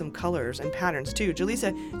of awesome colors and patterns too.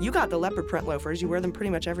 Jaleesa, you got the leopard print loafers. You wear them pretty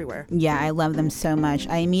much everywhere. Yeah, I love them so much.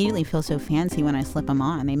 I immediately feel so fancy when I slip them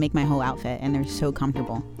on. They make my whole outfit, and they're so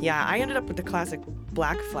comfortable. Yeah, I ended up with the classic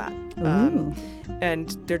black flat.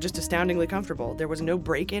 And they're just astoundingly comfortable. There was no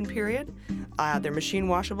break-in period. They're machine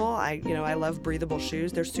washable. I love breathable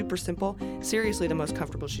shoes. They're super simple. Seriously, the most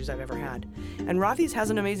comfortable shoes I've ever had. And Rothy's has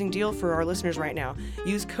an amazing deal for our listeners right now.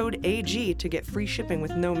 Use code AG to get free shipping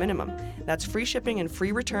with no minimum. That's free shipping and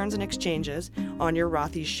free returns and exchanges on your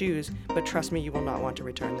Rothy's shoes, but trust me, you will not want to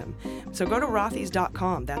return them. So go to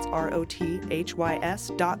rothys.com, that's ROTHYS.com,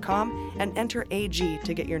 and enter AG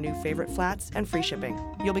to get your new favorite flats and free shipping.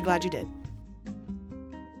 You'll be glad you did.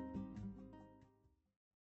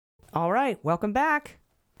 All right, welcome back.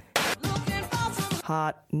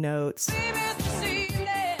 Hot Notes.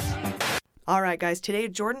 All right, guys, today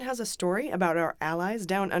Jordan has a story about our allies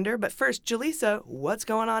down under. But first, Jaleesa, what's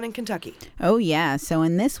going on in Kentucky? Oh, yeah. So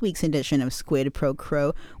in this week's edition of Squid Pro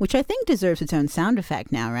Crow, which I think deserves its own sound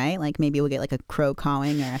effect now, right? Like maybe we'll get like a crow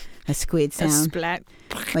cawing or a squid sound. A splat.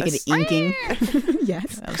 Like an inking.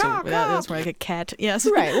 Yes. That was more like a cat. Yes.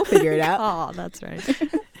 Right. We'll figure it out. Oh, that's right.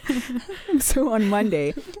 So on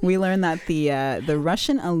Monday, we learned that the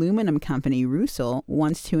Russian aluminum company Rusal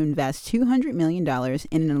wants to invest $200 million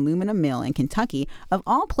in an aluminum mill in Kentucky, of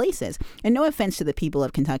all places. And no offense to the people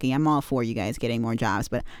of Kentucky, I'm all for you guys getting more jobs,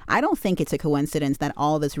 but I don't think it's a coincidence that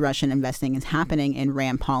all this Russian investing is happening in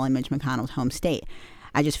Rand Paul and Mitch McConnell's home state.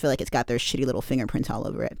 I just feel like it's got their shitty little fingerprints all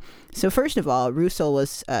over it. So first of all, Rusal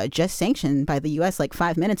was just sanctioned by the U.S. like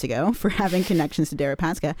 5 minutes ago for having connections to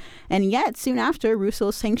Deripaska. And yet, soon after,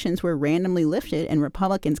 Rusal's sanctions were randomly lifted, and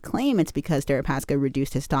Republicans claim it's because Deripaska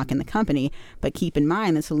reduced his stock in the company. But keep in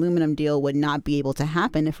mind, this aluminum deal would not be able to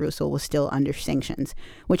happen if Rusal was still under sanctions,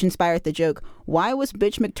 which inspired the joke, why was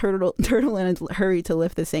bitch McTurtle in a hurry to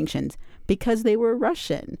lift the sanctions? Because they were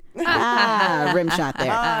Russian. Rim shot there.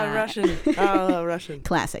 Russian. Oh, Russian.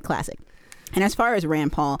 Classic. And as far as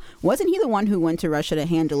Rand Paul, wasn't he the one who went to Russia to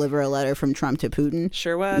hand deliver a letter from Trump to Putin?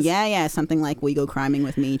 Sure was. Yeah, something like, "We go criming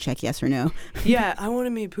with me, check yes or no." Yeah, I want to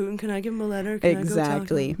meet Putin. Can I give him a letter? Can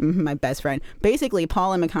Exactly. My best friend. Basically,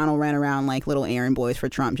 Paul and McConnell ran around like little errand boys for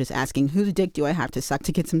Trump, just asking, whose dick do I have to suck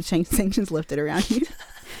to get some sanctions lifted around here?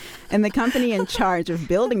 And the company in charge of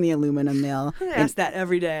building the aluminum mill. I ask that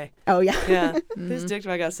every day. Oh, yeah. Yeah. Whose dick do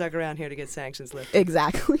I got to suck around here to get sanctions lifted?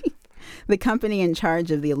 Exactly. The company in charge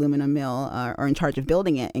of the aluminum mill, or in charge of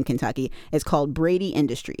building it in Kentucky, is called Brady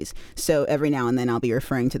Industries. So every now and then I'll be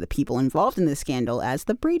referring to the people involved in this scandal as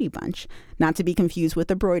the Brady Bunch, not to be confused with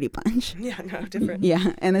the Brody Bunch. Yeah, no, different.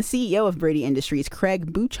 Yeah, and the CEO of Brady Industries,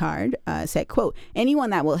 Craig Bouchard, said, quote, "Anyone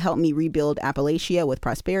that will help me rebuild Appalachia with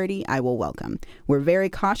prosperity, I will welcome. We're very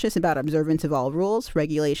cautious about observance of all rules,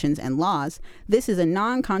 regulations, and laws. This is a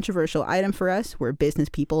non-controversial item for us. We're business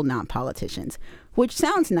people, not politicians." Which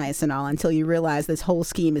sounds nice and all until you realize this whole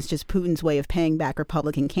scheme is just Putin's way of paying back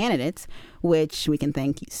Republican candidates, which we can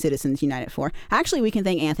thank Citizens United for. Actually, we can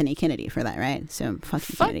thank Anthony Kennedy for that, right? So fuck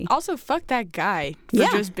Kennedy. Also, fuck that guy for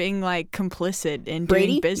just being like complicit in Brady?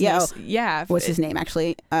 doing business. Yeah. What's his name,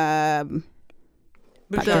 actually? Bouchard,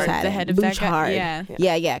 the head of that guy.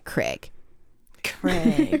 Yeah, Craig.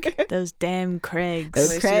 Craig. Those damn Craigs. At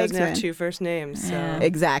least he doesn't have two first names. So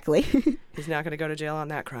Exactly. he's not going to go to jail on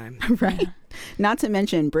that crime. Right. Not to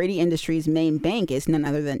mention, Brady Industries' main bank is none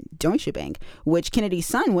other than Deutsche Bank, which Kennedy's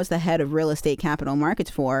son was the head of real estate capital markets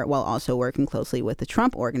for, while also working closely with the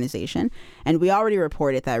Trump Organization. And we already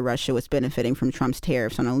reported that Russia was benefiting from Trump's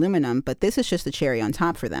tariffs on aluminum, but this is just the cherry on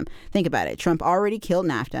top for them. Think about it. Trump already killed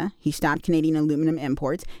NAFTA. He stopped Canadian aluminum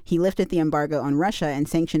imports. He lifted the embargo on Russia and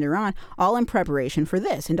sanctioned Iran, all in preparation for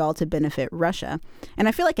this, and all to benefit Russia. And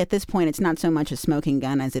I feel like at this point, it's not so much a smoking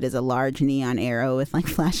gun as it is a large neon arrow with like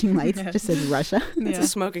flashing lights. Just says Russia. It's a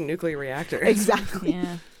smoking nuclear reactor. Exactly.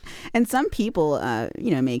 Yeah. And some people,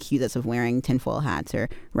 may accuse us of wearing tinfoil hats or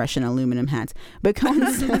Russian aluminum hats. But Cohen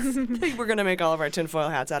says... I think we're going to make all of our tinfoil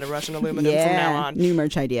hats out of Russian aluminum from now on. New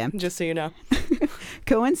merch idea. Just so you know.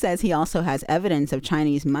 Cohen says he also has evidence of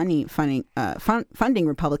Chinese money funding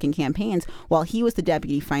Republican campaigns while he was the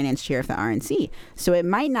deputy finance chair of the RNC. So it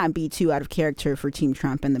might not be too out of character for Team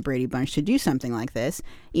Trump and the Brady Bunch to do something like this.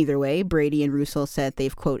 Either way, Brady and Russo said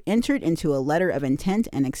they've, quote, entered into a letter of intent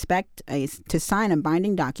and expect to sign a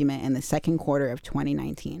binding document in the second quarter of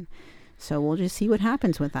 2019. So we'll just see what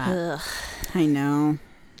happens with that. Ugh. I know.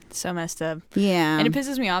 So messed up. Yeah. And it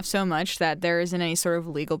pisses me off so much that there isn't any sort of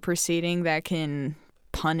legal proceeding that can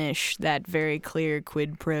punish that very clear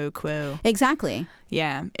quid pro quo. Exactly.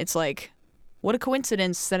 Yeah. It's like, what a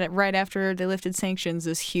coincidence that right after they lifted sanctions,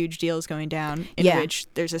 this huge deal is going down in which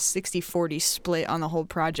there's a 60-40 split on the whole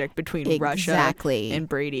project between Russia and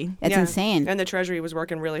Brady. It's insane. And the Treasury was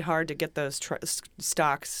working really hard to get those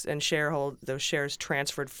stocks and those shares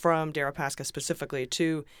transferred from Deripaska specifically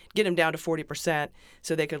to get him down to 40%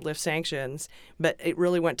 so they could lift sanctions. But it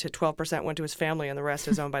really went to 12% went to his family and the rest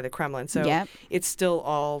is owned by the Kremlin. So it's still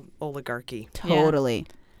all oligarchy. Totally.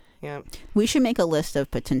 Yeah. We should make a list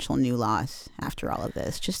of potential new laws after all of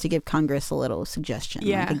this, just to give Congress a little suggestion,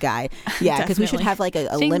 like a guide. Yeah, because we should have like a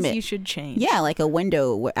Things limit. you should change. Yeah, like a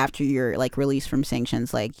window after you're like released from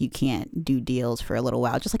sanctions, like you can't do deals for a little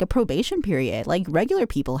while, just like a probation period. Like regular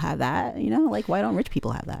people have that, like why don't rich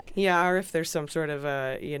people have that? Yeah, or if there's some sort of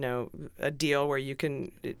a deal where you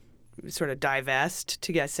can sort of divest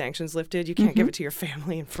to get sanctions lifted, you can't give it to your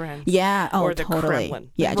family and friends. Yeah, or the totally. Kremlin.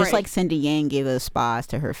 Yeah, just like Cindy Yang gave those spas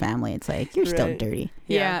to her family. It's like you're still dirty.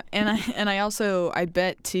 Yeah, and I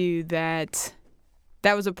bet too that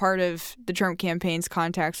was a part of the Trump campaign's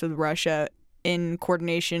contacts with Russia in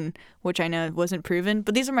coordination, which I know wasn't proven,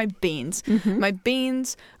 but these are my beans. Mm-hmm. My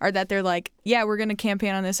beans are that they're like, yeah, we're going to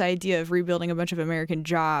campaign on this idea of rebuilding a bunch of American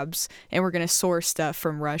jobs, and we're going to source stuff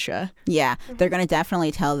from Russia. Yeah, they're going to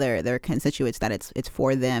definitely tell their constituents that it's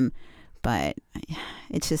for them, but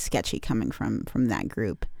it's just sketchy coming from that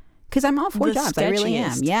group. Because I'm all for jobs. I really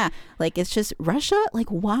am. Yeah. Like, it's just Russia? Like,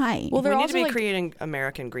 why? Well, we need to be creating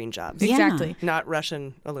American green jobs. Exactly. Not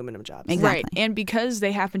Russian aluminum jobs. Exactly. Right. And because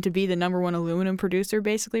they happen to be the number one aluminum producer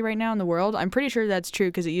basically right now in the world, I'm pretty sure that's true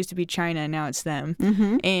because it used to be China and now it's them.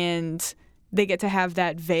 Mm-hmm. And they get to have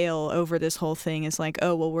that veil over this whole thing. It's like,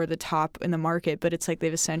 oh, well, we're the top in the market. But it's like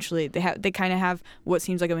they've essentially, they kind of have what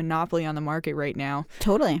seems like a monopoly on the market right now.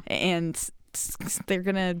 Totally. And they're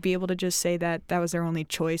gonna be able to just say that was their only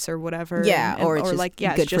choice or whatever. Yeah, or it's just like,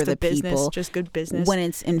 good it's just for the business, people. just good business. When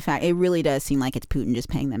it's, in fact, it really does seem like it's Putin just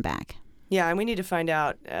paying them back. Yeah, and we need to find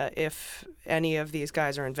out if any of these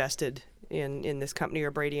guys are invested in this company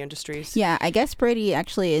or Brady Industries. Yeah, I guess Brady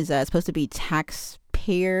actually is supposed to be taxpayer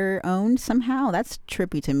taxpayer owned somehow. That's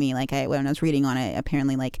trippy to me. Like when I was reading on it,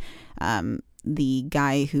 apparently like the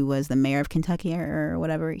guy who was the mayor of Kentucky or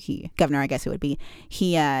whatever, governor I guess it would be,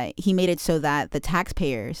 he made it so that the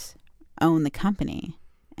taxpayers own the company.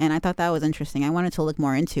 And I thought that was interesting. I wanted to look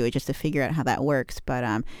more into it just to figure out how that works.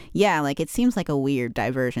 But yeah, like it seems like a weird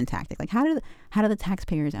diversion tactic. Like how do the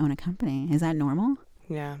taxpayers own a company? Is that normal?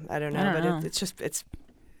 Yeah, I don't know. It's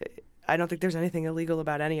I don't think there's anything illegal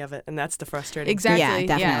about any of it, and that's the frustrating. Exactly.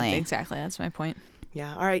 Yeah, definitely. Yeah, exactly. That's my point.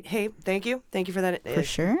 Yeah. All right. Hey, thank you for that. For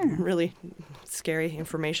sure. Really scary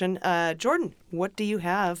information. Jordan, what do you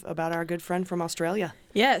have about our good friend from Australia?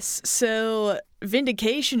 Yes. So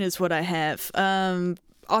vindication is what I have.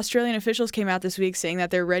 Australian officials came out this week saying that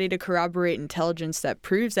they're ready to corroborate intelligence that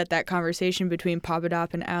proves that conversation between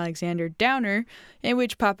Papadop and Alexander Downer, in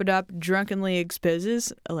which Papadop drunkenly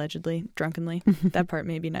exposes, allegedly drunkenly, that part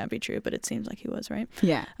maybe not be true, but it seems like he was, right?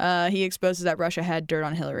 Yeah. He exposes that Russia had dirt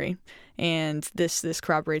on Hillary, and this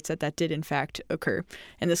corroborates that did in fact occur.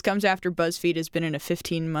 And this comes after BuzzFeed has been in a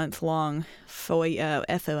 15-month-long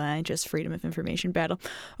FOI, just Freedom of Information battle,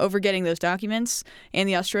 over getting those documents, and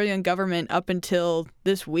the Australian government up until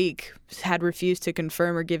this week had refused to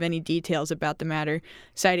confirm or give any details about the matter,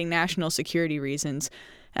 citing national security reasons.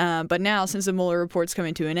 But now, since the Mueller report's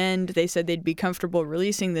coming to an end, they said they'd be comfortable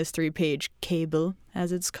releasing this 3-page cable,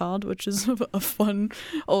 as it's called, which is a fun,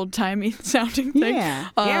 old-timey sounding thing.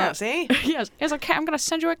 Yeah, see? Yes, it's I'm going to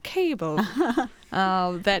send you a cable.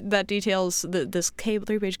 That details, this cable,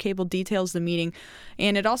 3-page cable details the meeting,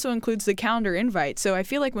 and it also includes the calendar invite. So I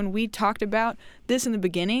feel like when we talked about this in the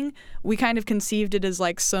beginning, we kind of conceived it as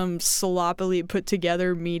like some sloppily put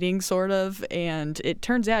together meeting, sort of, and it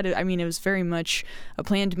turns out, it was very much a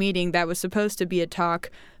planned meeting that was supposed to be a talk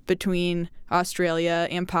between Australia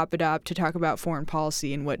and Papadop to talk about foreign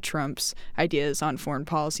policy and what Trump's ideas on foreign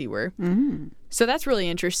policy were. Mm-hmm. So that's really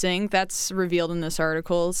interesting. That's revealed in this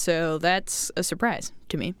article, so that's a surprise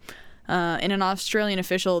to me. In an Australian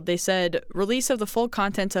official, they said release of the full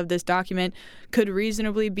contents of this document could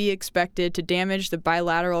reasonably be expected to damage the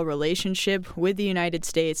bilateral relationship with the United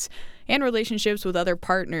States and relationships with other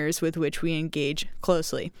partners with which we engage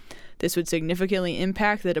closely. This would significantly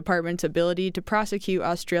impact the department's ability to prosecute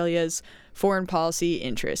Australia's foreign policy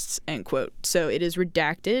interests, end quote. So it is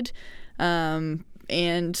redacted, and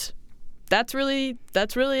that's really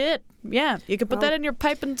it. Yeah, you can put that in your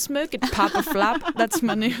pipe and smoke it. Papa Flop. That's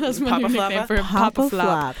my new nickname for him. Papa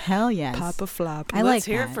Flop. Hell yes. Papa Flop. Let's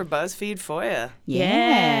hear it for BuzzFeed FOIA.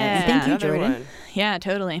 Yeah. Thank you, Another Jordan. one. Yeah,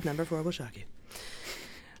 totally. Number 4 will shock you.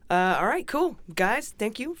 All right, cool. Guys,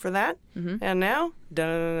 thank you for that. Mm-hmm. And now,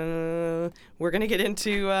 we're going to get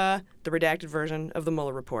into the redacted version of the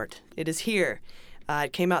Mueller report. It is here.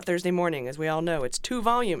 It came out Thursday morning, as we all know. It's 2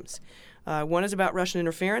 volumes. One is about Russian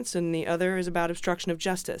interference, and the other is about obstruction of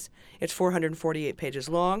justice. It's 448 pages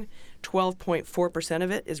long. 12.4%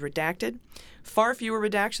 of it is redacted. Far fewer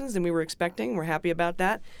redactions than we were expecting. We're happy about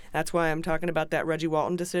that. That's why I'm talking about that Reggie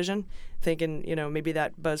Walton decision, thinking, maybe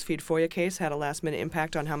that BuzzFeed FOIA case had a last-minute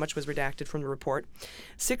impact on how much was redacted from the report.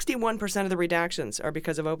 61% of the redactions are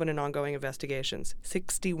because of open and ongoing investigations.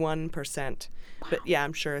 61%. Wow. But, yeah,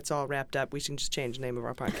 I'm sure it's all wrapped up. We can just change the name of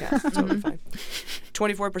our podcast. It's totally fine.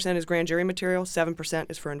 24% is grand jury material. 7%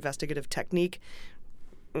 is for investigative technique.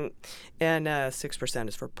 And 6%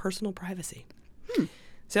 is for personal privacy.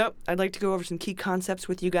 So I'd like to go over some key concepts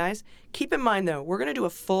with you guys. Keep in mind, though, we're going to do a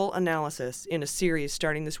full analysis in a series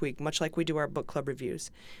starting this week, much like we do our book club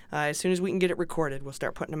reviews. As soon as we can get it recorded, we'll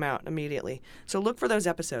start putting them out immediately. So look for those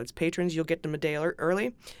episodes. Patrons, you'll get them a day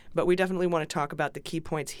early, but we definitely want to talk about the key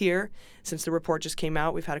points here. Since the report just came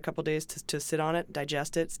out, we've had a couple days to sit on it,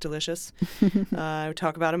 digest it. It's delicious.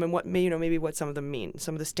 Talk about them and what maybe what some of them mean,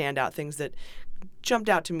 some of the standout things that jumped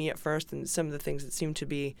out to me at first, and some of the things that seem to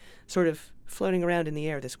be sort of floating around in the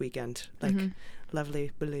air this weekend, like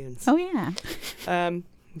lovely balloons. Oh, yeah.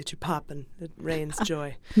 That you pop and it rains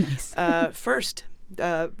joy. Nice. First,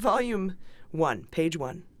 volume 1, page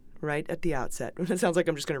 1, right at the outset. It sounds like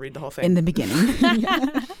I'm just going to read the whole thing. In the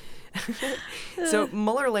beginning. So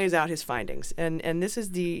Mueller lays out his findings, and this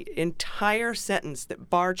is the entire sentence that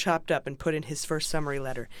Barr chopped up and put in his first summary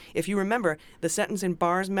letter. If you remember, the sentence in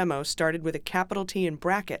Barr's memo started with a capital T in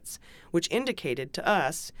brackets, which indicated to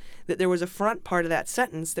us that there was a front part of that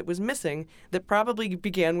sentence that was missing that probably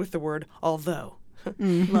began with the word although.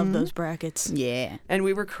 Mm-hmm. Love those brackets. Yeah. And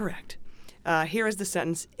we were correct. Here is the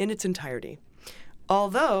sentence in its entirety.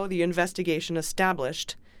 Although the investigation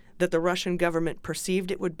established that the Russian government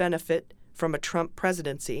perceived it would benefit from a Trump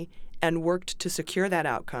presidency and worked to secure that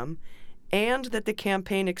outcome, and that the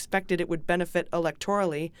campaign expected it would benefit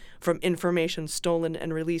electorally from information stolen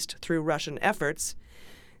and released through Russian efforts,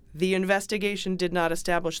 the investigation did not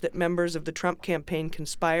establish that members of the Trump campaign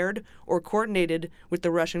conspired or coordinated with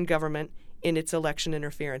the Russian government in its election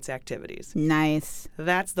interference activities. Nice.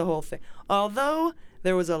 That's the whole thing. Although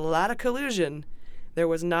there was a lot of collusion, there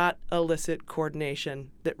was not illicit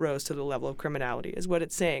coordination that rose to the level of criminality, is what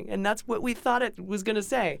it's saying. And that's what we thought it was going to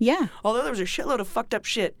say. Yeah. Although there was a shitload of fucked up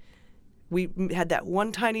shit, we had that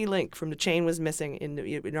one tiny link from the chain was missing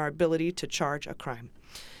in our ability to charge a crime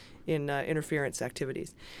in interference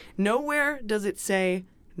activities. Nowhere does it say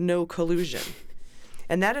no collusion.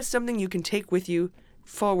 And that is something you can take with you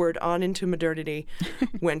forward on into modernity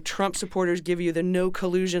when Trump supporters give you the no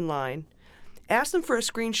collusion line. Ask them for a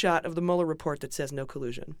screenshot of the Mueller report that says no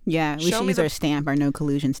collusion. Yeah, we should use our stamp, our no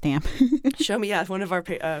collusion stamp. Show me, yeah, one of our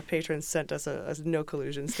patrons sent us a no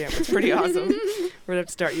collusion stamp. It's pretty awesome. We're going to have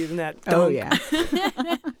to start using that. Oh, yeah.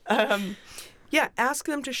 Yeah, ask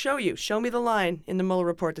them to show you. Show me the line in the Mueller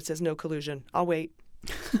report that says no collusion. I'll wait.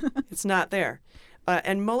 It's not there.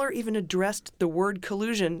 And Mueller even addressed the word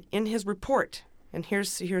collusion in his report. And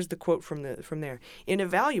here's the quote from there. In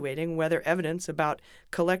evaluating whether evidence about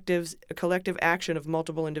collective action of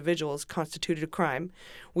multiple individuals constituted a crime,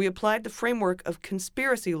 we applied the framework of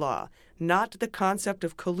conspiracy law, not the concept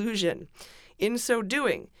of collusion. In so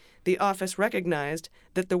doing, the office recognized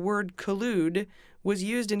that the word collude was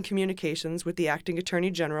used in communications with the acting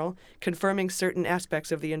attorney general, confirming certain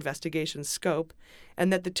aspects of the investigation's scope,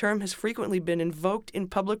 and that the term has frequently been invoked in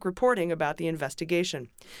public reporting about the investigation.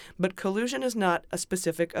 But collusion is not a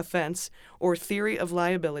specific offense or theory of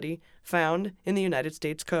liability found in the United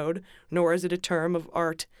States Code, nor is it a term of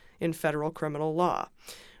art in federal criminal law.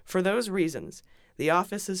 For those reasons, the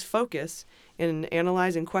office's focus in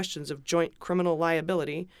analyzing questions of joint criminal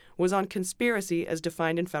liability was on conspiracy as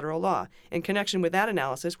defined in federal law. In connection with that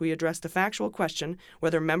analysis, we addressed the factual question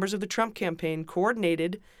whether members of the Trump campaign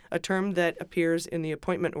coordinated, a term that appears in the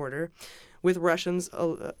appointment order, with Russian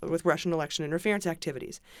election interference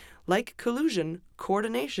activities. Like collusion,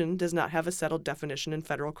 coordination does not have a settled definition in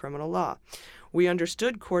federal criminal law. We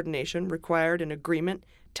understood coordination required an agreement,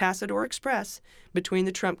 tacit or express, between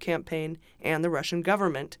the Trump campaign and the Russian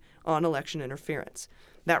government on election interference.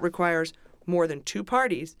 That requires more than two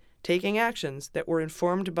parties taking actions that were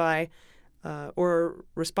informed by or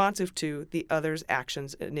responsive to the other's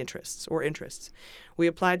actions and interests. We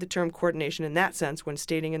applied the term coordination in that sense when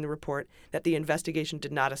stating in the report that the investigation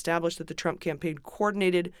did not establish that the Trump campaign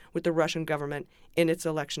coordinated with the Russian government in its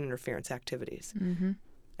election interference activities. Mm-hmm.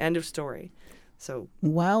 End of story. So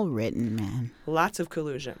well written, man. Lots of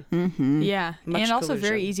collusion. Mm-hmm. Yeah, Much and also collusion.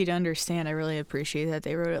 very easy to understand. I really appreciate that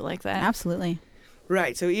they wrote it like that. Absolutely.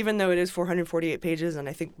 Right. So even though it is 448 pages, and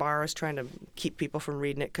I think Barr is trying to keep people from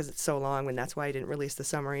reading it because it's so long, and that's why he didn't release the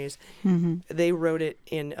summaries, they wrote it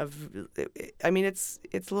in it's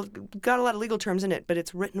got a lot of legal terms in it, but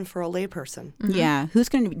it's written for a layperson. Mm-hmm. Yeah. Who's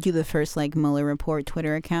going to do the first Mueller report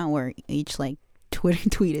Twitter account where each Twitter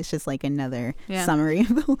tweet is just another summary?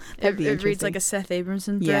 It reads like a Seth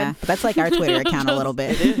Abramson thread. Yeah, but that's like our Twitter account a little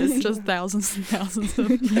bit. It is. Just thousands and thousands of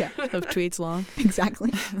tweets long.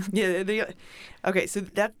 Exactly. Yeah. Okay, so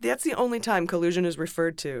that's the only time collusion is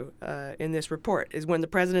referred to in this report is when the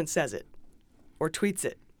president says it or tweets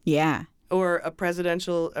it. Yeah. Or a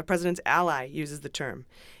president's ally uses the term.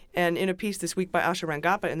 And in a piece this week by Asha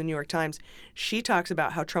Rangappa in the New York Times, she talks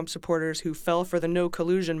about how Trump supporters who fell for the no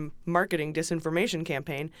collusion marketing disinformation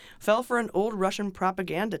campaign fell for an old Russian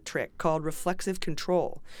propaganda trick called reflexive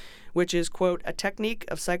control, which is, quote, a technique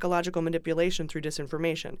of psychological manipulation through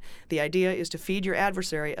disinformation. The idea is to feed your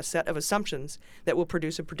adversary a set of assumptions that will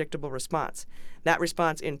produce a predictable response. That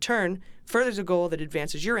response, in turn, furthers a goal that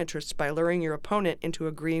advances your interests by luring your opponent into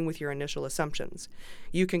agreeing with your initial assumptions.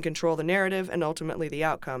 You can control the narrative and ultimately the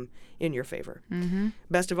outcome in your favor. Mm-hmm.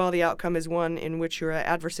 Best of all, the outcome is one in which your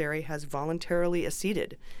adversary has voluntarily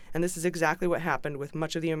acceded. And this is exactly what happened with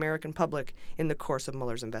much of the American public in the course of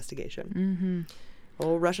Mueller's investigation. Mm-hmm.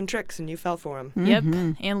 Old Russian tricks, and you fell for them. Yep,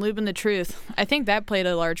 and lubing the truth. I think that played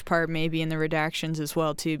a large part maybe in the redactions as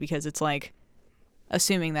well, too, because it's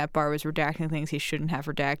assuming that Barr was redacting things he shouldn't have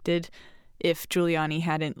redacted. If Giuliani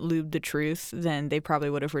hadn't lubed the truth, then they probably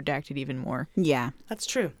would have redacted even more. Yeah. That's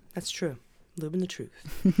true. Lubing the truth.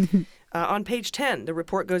 On page 10, the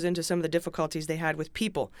report goes into some of the difficulties they had with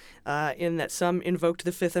people, in that some invoked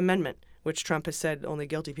the Fifth Amendment, which Trump has said only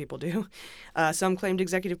guilty people do. Some claimed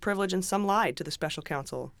executive privilege, and some lied to the special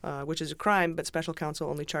counsel, which is a crime, but special counsel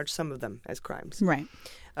only charged some of them as crimes. Right.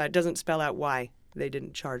 It doesn't spell out why they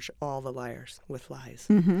didn't charge all the liars with lies.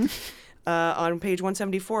 Mm-hmm. On page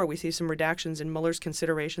 174, we see some redactions in Mueller's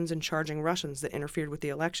considerations in charging Russians that interfered with the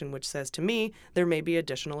election, which says to me there may be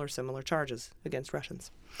additional or similar charges against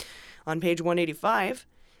Russians. On page 185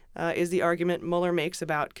 is the argument Mueller makes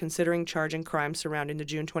about considering charging crimes surrounding the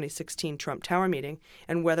June 2016 Trump Tower meeting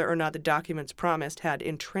and whether or not the documents promised had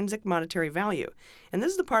intrinsic monetary value. And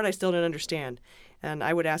this is the part I still don't understand, and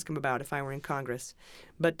I would ask him about if I were in Congress.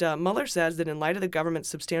 But Mueller says that in light of the government's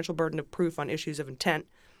substantial burden of proof on issues of intent,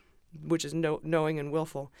 which is knowing and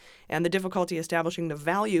willful, and the difficulty establishing the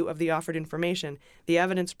value of the offered information, the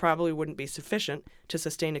evidence probably wouldn't be sufficient to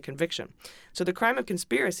sustain a conviction. So the crime of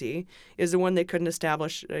conspiracy is the one they couldn't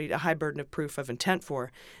establish a high burden of proof of intent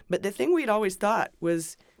for. But the thing we'd always thought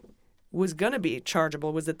was going to be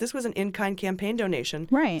chargeable was that this was an in-kind campaign donation,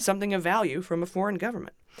 right, something of value from a foreign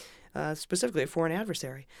government. Specifically a foreign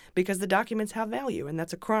adversary, because the documents have value, and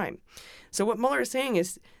that's a crime. So what Mueller is saying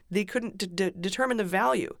is they couldn't determine the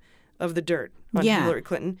value of the dirt on Hillary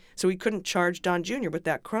Clinton, so he couldn't charge Don Jr. with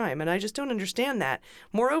that crime, and I just don't understand that.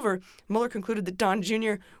 Moreover, Mueller concluded that Don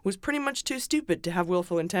Jr. was pretty much too stupid to have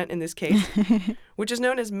willful intent in this case, which is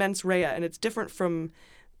known as mens rea, and it's different from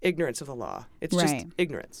ignorance of the law. It's just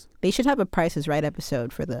ignorance. They should have a Price is Right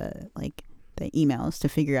episode for the emails to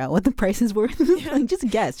figure out what the price is worth. Just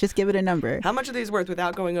guess. Just give it a number. How much are these worth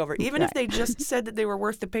without going over? Even if they just said that they were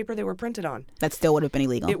worth the paper they were printed on. That still would have been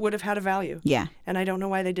illegal. It would have had a value. Yeah. And I don't know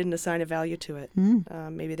why they didn't assign a value to it.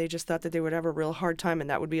 Maybe they just thought that they would have a real hard time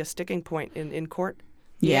and that would be a sticking point in court.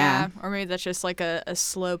 Yeah. Or maybe that's just like a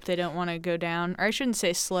slope they don't want to go down. Or I shouldn't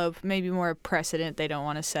say slope, maybe more a precedent they don't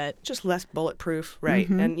want to set. Just less bulletproof, right?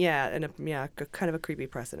 And kind of a creepy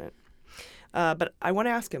precedent. But I want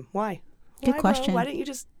to ask him, why? Good question. Why didn't you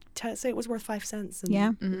just say it was worth 5 cents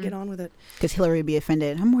and get on with it? Because Hillary would be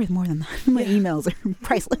offended. I'm worth more than that. My emails are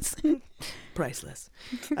priceless. Priceless.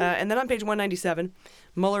 And then on page 197,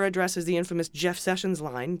 Mueller addresses the infamous Jeff Sessions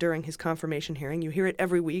line during his confirmation hearing. You hear it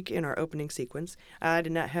every week in our opening sequence. I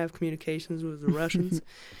did not have communications with the Russians.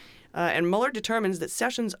 And Mueller determines that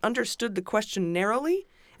Sessions understood the question narrowly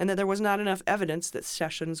and that there was not enough evidence that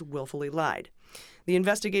Sessions willfully lied. The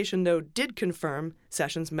investigation, though, did confirm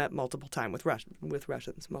Sessions met multiple times with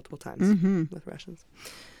Russians.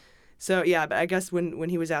 So, yeah, but I guess when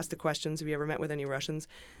he was asked the questions, have you ever met with any Russians?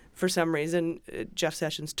 For some reason, Jeff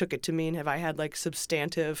Sessions took it to mean, have I had,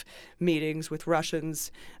 substantive meetings with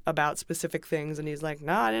Russians about specific things? And he's like,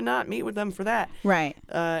 no, I did not meet with them for that. Right.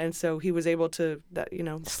 And so he was able to,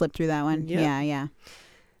 slip through that one. Yeah.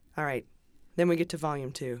 All right. Then we get to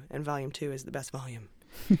Volume 2, and Volume 2 is the best volume.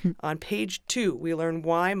 On page 2, we learn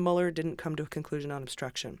why Mueller didn't come to a conclusion on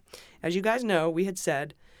obstruction. As you guys know, we had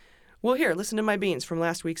said, well, here, listen to my beans from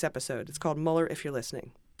last week's episode. It's called Mueller If You're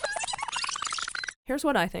Listening. Here's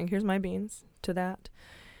what I think. Here's my beans to that.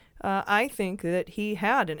 I think that he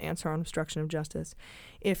had an answer on obstruction of justice.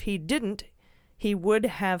 If he didn't, he would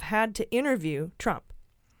have had to interview Trump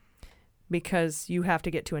because you have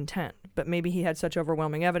to get to intent. But maybe he had such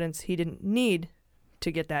overwhelming evidence he didn't need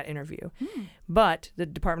to get that interview. But the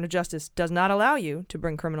Department of Justice does not allow you to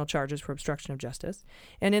bring criminal charges for obstruction of justice.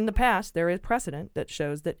 And in the past, there is precedent that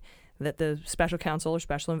shows that the special counsel or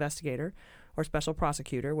special investigator or special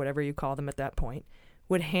prosecutor, whatever you call them at that point,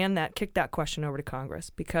 would kick that question over to Congress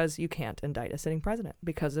because you can't indict a sitting president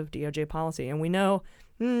because of DOJ policy. And we know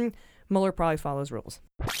Mueller probably follows rules.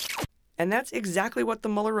 And that's exactly what the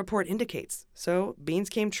Mueller report indicates. So beans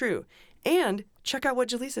came true. And check out what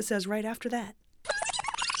Jaleesa says right after that.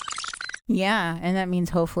 Yeah, and that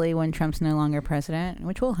means hopefully when Trump's no longer president,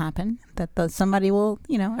 which will happen, that somebody will,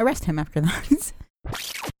 arrest him after that.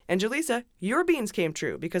 And Jaleesa, your beans came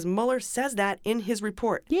true because Mueller says that in his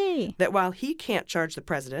report. Yay! That while he can't charge the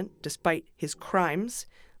president, despite his crimes,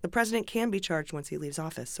 the president can be charged once he leaves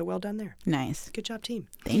office. So well done there. Nice. Good job, team.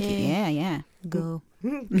 Thank you. Yeah. Go.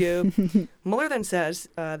 Go. Mueller then says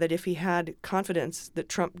that if he had confidence that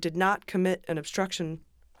Trump did not commit an obstruction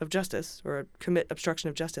of justice or commit obstruction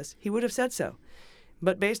of justice, he would have said so.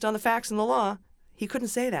 But based on the facts and the law, he couldn't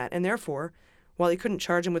say that. And therefore, while he couldn't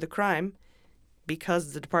charge him with a crime,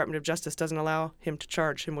 because the Department of Justice doesn't allow him to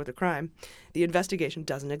charge him with a crime, the investigation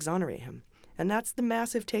doesn't exonerate him. And that's the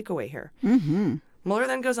massive takeaway here. Mm-hmm. Mueller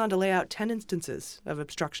then goes on to lay out 10 instances of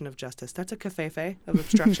obstruction of justice. That's a covfefe of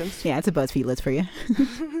obstructions. Yeah, it's a BuzzFeed list for you.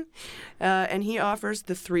 And he offers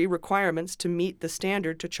the 3 requirements to meet the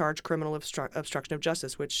standard to charge criminal obstruction of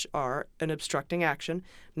justice, which are an obstructing action,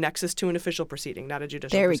 nexus to an official proceeding, not a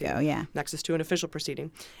judicial proceeding. There we go, yeah. Nexus to an official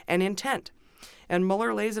proceeding, and intent. And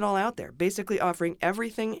Mueller lays it all out there, basically offering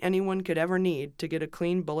everything anyone could ever need to get a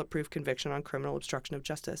clean, bulletproof conviction on criminal obstruction of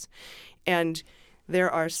justice. And there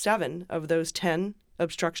are 7 of those 10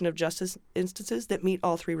 obstruction of justice instances that meet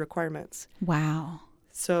all 3 requirements. Wow.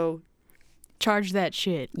 So charge that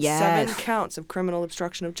shit. Yes. 7 counts of criminal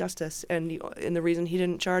obstruction of justice, and the reason he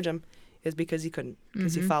didn't charge him is because he couldn't,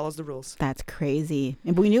 because he follows the rules. That's crazy.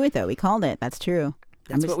 And we knew it, though. We called it. That's true.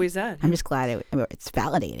 That's what we said. I'm just glad it's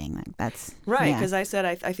validating. That's right, because I said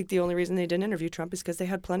I think the only reason they didn't interview Trump is because they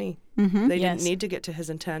had plenty. They didn't need to get to his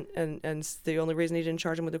intent, and the only reason he didn't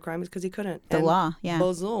charge him with the crime is because he couldn't. The law,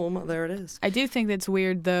 Boom, there it is. I do think that's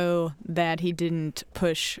weird, though, that he didn't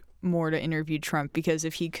push more to interview Trump, because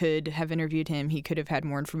if he could have interviewed him, he could have had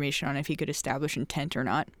more information on if he could establish intent or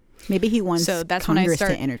not. Maybe he wants Congress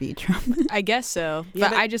to interview Trump. I guess so. Yeah,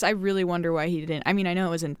 but I really wonder why he didn't. I mean, I know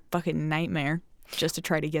it was a fucking nightmare just to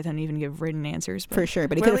try to get them to even give written answers. For sure,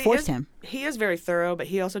 but he could have forced him. He is very thorough, but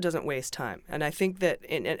he also doesn't waste time. And I think that,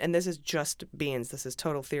 and this is just beans, this is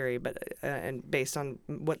total theory, but and based on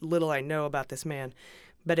what little I know about this man,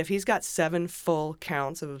 but if he's got 7 full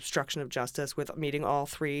counts of obstruction of justice with meeting all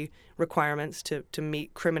 3 requirements to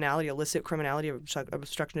meet criminality, illicit criminality of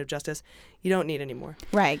obstruction of justice, you don't need any more.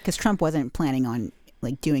 Right, because Trump wasn't planning on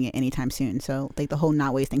doing it anytime soon. So the whole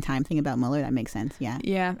not wasting time thing about Mueller, that makes sense. Yeah.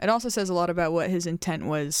 Yeah. It also says a lot about what his intent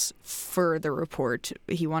was for the report.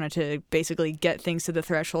 He wanted to basically get things to the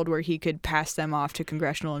threshold where he could pass them off to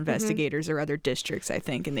congressional investigators or other districts, I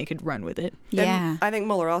think, and they could run with it. Yeah. And I think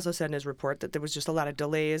Mueller also said in his report that there was just a lot of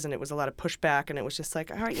delays and it was a lot of pushback, and it was just like,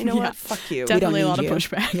 all right, you know what? Fuck you. Definitely a lot of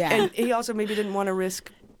pushback. Yeah. And he also maybe didn't want to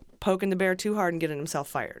risk poking the bear too hard and getting himself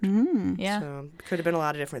fired. Yeah. So could have been a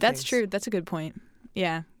lot of different things. That's true. That's a good point.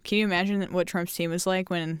 Yeah. Can you imagine what Trump's team was like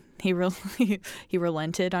when he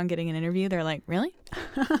relented on getting an interview? They're like, really?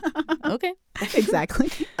 Okay. Exactly.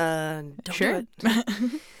 Don't sure. do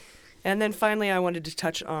it. And then finally, I wanted to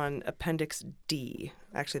touch on Appendix D.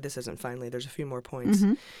 Actually, this isn't finally. There's a few more points.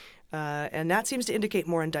 And that seems to indicate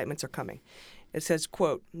more indictments are coming. It says,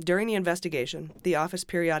 quote, during the investigation, the office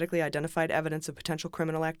periodically identified evidence of potential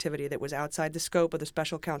criminal activity that was outside the scope of the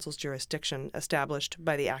special counsel's jurisdiction established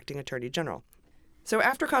by the acting attorney general. So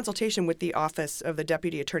after consultation with the Office of the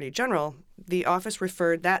Deputy Attorney General, the office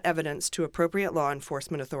referred that evidence to appropriate law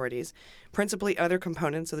enforcement authorities, principally other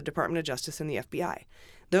components of the Department of Justice and the FBI.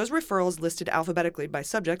 Those referrals listed alphabetically by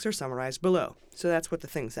subjects are summarized below. So that's what the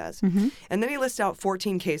thing says. And then he lists out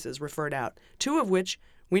 14 cases referred out, 2 of which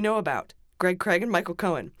we know about, Greg Craig and Michael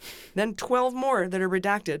Cohen. Then 12 more that are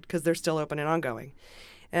redacted because they're still open and ongoing.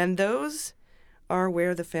 And those are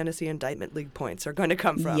where the Fantasy Indictment League points are going to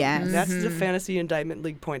come from. Yes. That's the Fantasy Indictment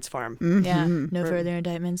League points farm. Yeah. No further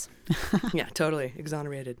indictments. Yeah, totally.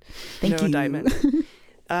 Exonerated. Thank you. Indictment.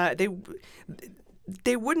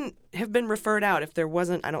 They wouldn't have been referred out if there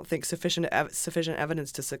wasn't, I don't think, sufficient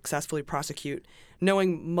evidence to successfully prosecute,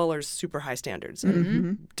 knowing Mueller's super high standards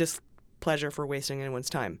and displeasure for wasting anyone's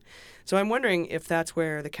time. So I'm wondering if that's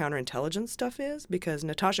where the counterintelligence stuff is, because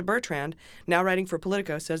Natasha Bertrand, now writing for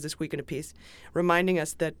Politico, says this week in a piece, reminding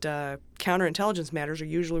us that counterintelligence matters are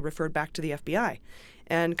usually referred back to the FBI.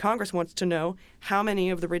 And Congress wants to know how many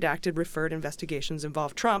of the redacted referred investigations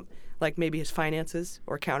involve Trump, like maybe his finances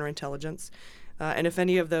or counterintelligence, and if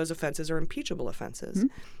any of those offenses are impeachable offenses,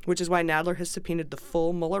 which is why Nadler has subpoenaed the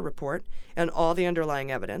full Mueller report and all the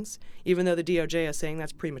underlying evidence, even though the DOJ is saying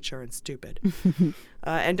that's premature and stupid.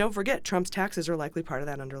 And don't forget, Trump's taxes are likely part of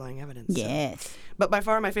that underlying evidence. Yes. So. But by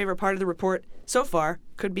far my favorite part of the report so far,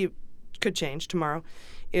 could change tomorrow,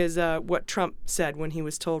 is what Trump said when he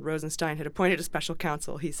was told Rosenstein had appointed a special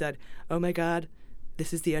counsel. He said, "Oh my God,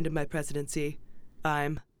 this is the end of my presidency.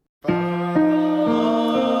 I'm..."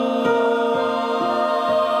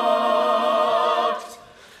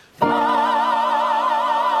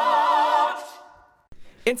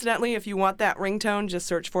 Incidentally, if you want that ringtone, just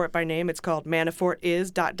search for it by name. It's called Manafort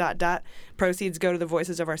is ... Proceeds go to the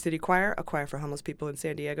Voices of Our City Choir, a choir for homeless people in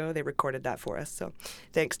San Diego. They recorded that for us, so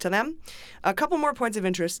thanks to them. A couple more points of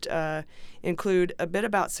interest include a bit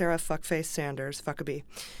about Sarah Fuckface Sanders, Fuckabee,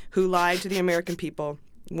 who lied to the American people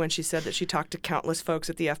when she said that she talked to countless folks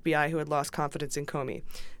at the FBI who had lost confidence in Comey. It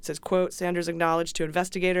says, quote, Sanders acknowledged to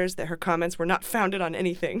investigators that her comments were not founded on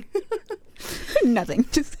anything. Nothing.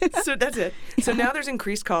 So that's it. So now there's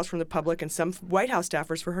increased calls from the public and some White House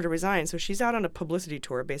staffers for her to resign. So she's out on a publicity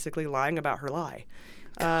tour basically lying about her lie.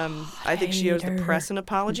 I think she owes the press an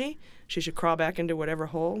apology. She should crawl back into whatever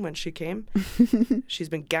hole when she came. She's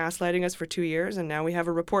been gaslighting us for 2 years, and now we have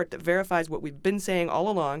a report that verifies what we've been saying all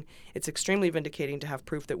along. It's extremely vindicating to have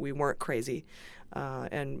proof that we weren't crazy.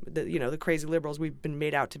 And the crazy liberals we've been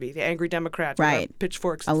made out to be, the angry Democrats, right? With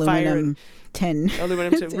pitchforks, aluminum fire, tin,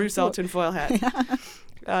 aluminum tin, Rousseau tinfoil hat.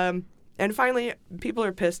 And finally, people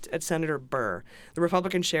are pissed at Senator Burr, the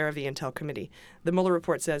Republican chair of the Intel Committee. The Mueller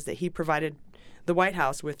report says that he provided the White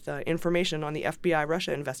House with information on the FBI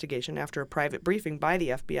Russia investigation after a private briefing by the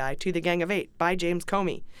FBI to the Gang of Eight by James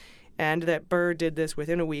Comey, and that Burr did this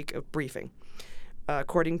within a week of briefing.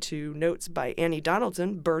 According to notes by Annie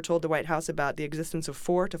Donaldson, Burr told the White House about the existence of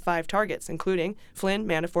 4 to 5 targets, including Flynn,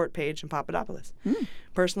 Manafort, Page, and Papadopoulos.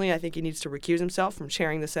 Personally, I think he needs to recuse himself from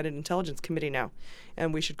chairing the Senate Intelligence Committee now,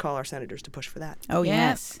 and we should call our senators to push for that. Oh,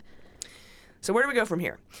 yes. So where do we go from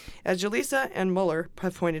here? As Jaleesa and Mueller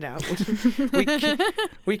have pointed out,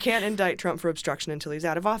 we can't indict Trump for obstruction until he's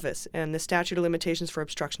out of office. And the statute of limitations for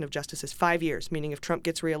obstruction of justice is 5 years, meaning if Trump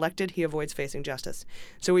gets reelected, he avoids facing justice.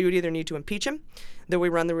 So we would either need to impeach him, though we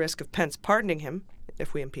run the risk of Pence pardoning him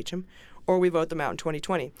if we impeach him, or we vote them out in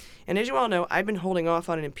 2020. And as you all know, I've been holding off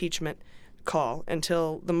on an impeachment call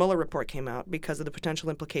until the Mueller report came out because of the potential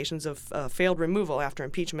implications of failed removal after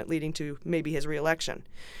impeachment leading to maybe his reelection.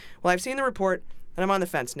 Well, I've seen the report, and I'm on the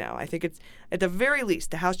fence now. I think it's, at the very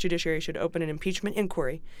least, the House Judiciary should open an impeachment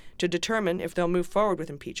inquiry to determine if they'll move forward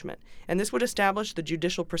with impeachment. And this would establish the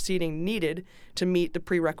judicial proceeding needed to meet the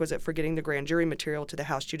prerequisite for getting the grand jury material to the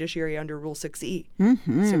House Judiciary under Rule 6E.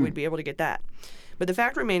 So we'd be able to get that. But the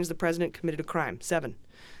fact remains the president committed a crime 7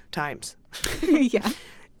 times. Yeah.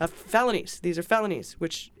 Felonies. These are felonies,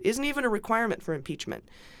 which isn't even a requirement for impeachment.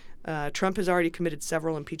 Trump has already committed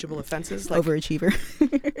several impeachable offenses. Like, overachiever.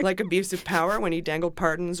 like abuse of power when he dangled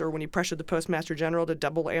pardons or when he pressured the Postmaster General to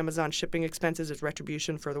double Amazon shipping expenses as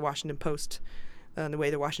retribution for the Washington Post, the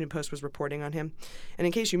way the Washington Post was reporting on him. And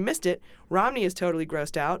in case you missed it, Romney is totally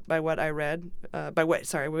grossed out by what I read,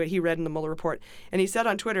 what he read in the Mueller report. And he said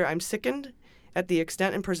on Twitter, "I'm sickened at the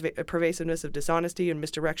extent and pervasiveness of dishonesty and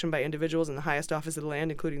misdirection by individuals in the highest office of the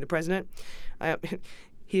land, including the president."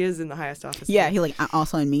 He is in the highest office. Yeah, he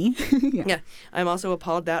also in me. Yeah. I'm also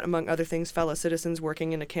appalled that, among other things, fellow citizens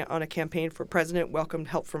working on a campaign for president welcomed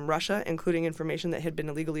help from Russia, including information that had been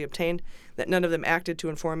illegally obtained, that none of them acted to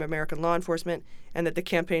inform American law enforcement, and that the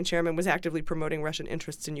campaign chairman was actively promoting Russian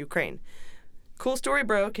interests in Ukraine. Cool story,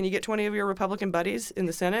 bro. Can you get 20 of your Republican buddies in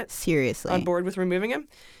the Senate seriously on board with removing him?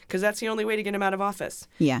 Because that's the only way to get him out of office.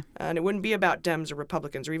 Yeah. And it wouldn't be about Dems or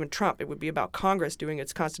Republicans or even Trump. It would be about Congress doing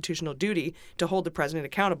its constitutional duty to hold the president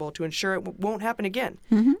accountable to ensure it won't happen again.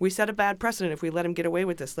 We set a bad precedent if we let him get away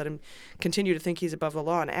with this, let him continue to think he's above the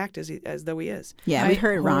law and act as though he is. Yeah, we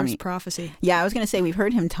heard Romney. Prophecy. Yeah, I was going to say, we've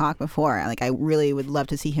heard him talk before. Like, I really would love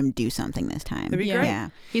to see him do something this time. That'd be great. Yeah.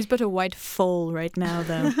 He's but a white foal right now,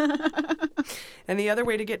 though. And the other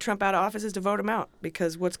way to get Trump out of office is to vote him out,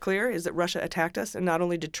 because what's clear is that Russia attacked us, and not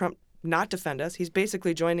only did Trump not defend us, he's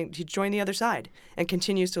basically joined the other side and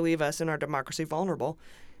continues to leave us and our democracy vulnerable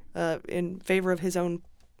in favor of his own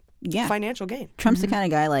financial gain. Trump's the kind of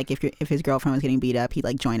guy, like, if his girlfriend was getting beat up, he'd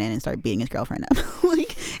like join in and start beating his girlfriend up.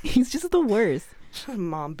 Like, he's just the worst.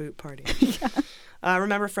 Mom boot party.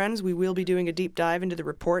 Remember, friends, we will be doing a deep dive into the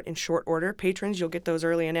report in short order. Patrons, you'll get those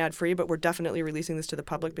early and ad-free, but we're definitely releasing this to the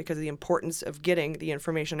public because of the importance of getting the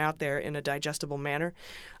information out there in a digestible manner.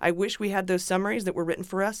 I wish we had those summaries that were written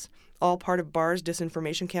for us, all part of Barr's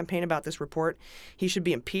disinformation campaign about this report. He should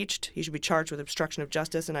be impeached. He should be charged with obstruction of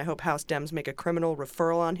justice, and I hope House Dems make a criminal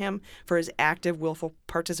referral on him for his active, willful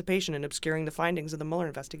participation in obscuring the findings of the Mueller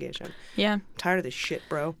investigation. Yeah. I'm tired of this shit,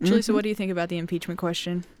 bro. Julie, so what do you think about the impeachment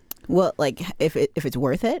question? Well, like, if it's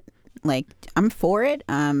worth it, like, I'm for it.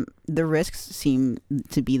 The risks seem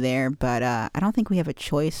to be there, but I don't think we have a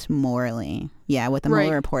choice morally. Yeah, with the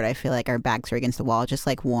Mueller report, I feel like our backs are against the wall, just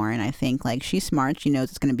like Warren. I think, like, she's smart. She knows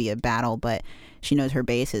it's going to be a battle, but she knows her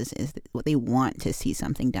base is what they want to see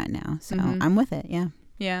something done now. So I'm with it, yeah.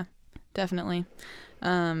 Yeah, definitely.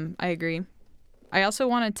 I agree. I also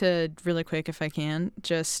wanted to, really quick, if I can,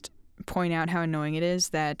 just point out how annoying it is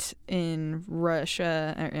that in Barr, I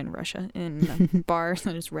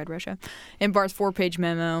just read Russia, in Barr's 4-page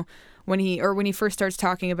memo, when he first starts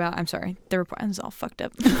talking about, I'm sorry, the report is all fucked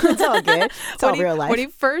up. It's all good. It's all real life. When he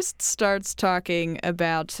first starts talking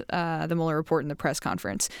about the Mueller report in the press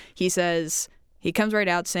conference, he comes right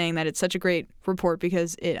out saying that it's such a great report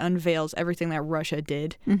because it unveils everything that Russia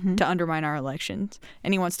did to undermine our elections.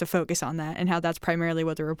 And he wants to focus on that and how that's primarily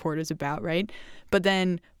what the report is about, right? But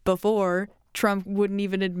then before, Trump wouldn't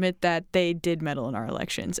even admit that they did meddle in our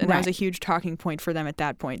elections. And that was a huge talking point for them at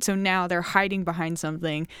that point. So now they're hiding behind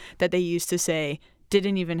something that they used to say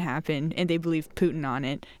didn't even happen, and they believe Putin on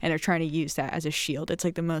it, and they're trying to use that as a shield. It's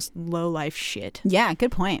like the most low-life shit. Yeah,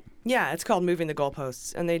 good point. Yeah, it's called moving the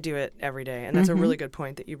goalposts, and they do it every day, and that's a really good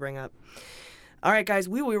point that you bring up. All right, guys,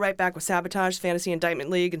 we will be right back with Sabotage, Fantasy Indictment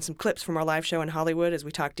League, and some clips from our live show in Hollywood as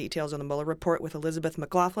we talk details on the Mueller report with Elizabeth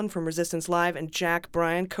McLaughlin from Resistance Live and Jack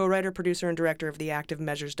Bryan, co-writer, producer, and director of the Active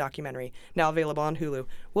Measures documentary, now available on Hulu.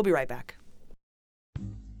 We'll be right back.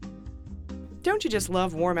 Don't you just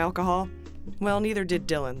love warm alcohol? Well, neither did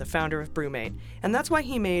Dylan, the founder of Brewmate, and that's why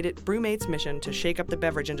he made it Brewmate's mission to shake up the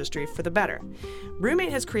beverage industry for the better. Brewmate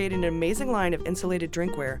has created an amazing line of insulated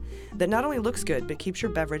drinkware that not only looks good, but keeps your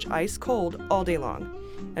beverage ice cold all day long.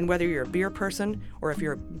 And whether you're a beer person, or if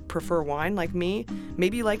you prefer wine like me,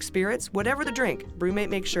 maybe you like spirits, whatever the drink, Brewmate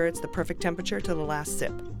makes sure it's the perfect temperature to the last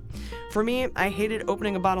sip. For me, I hated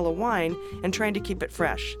opening a bottle of wine and trying to keep it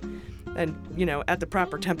fresh. And, at the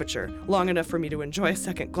proper temperature, long enough for me to enjoy a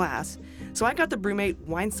second glass. So I got the Brewmate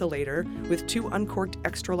Wine-Solator with 2 uncorked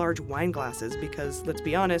extra-large wine glasses because, let's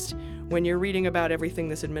be honest, when you're reading about everything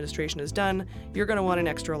this administration has done, you're going to want an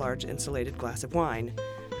extra-large insulated glass of wine.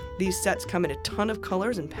 These sets come in a ton of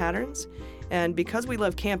colors and patterns, and because we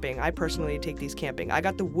love camping, I personally take these camping. I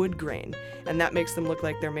got the wood grain, and that makes them look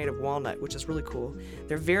like they're made of walnut, which is really cool.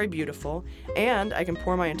 They're very beautiful, and I can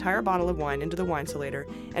pour my entire bottle of wine into the Wine-Solator,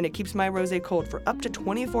 and it keeps my rosé cold for up to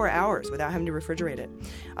 24 hours without having to refrigerate it.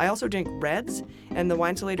 I also drink reds, and the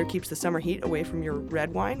Wine-Solator keeps the summer heat away from your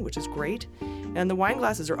red wine, which is great. And the wine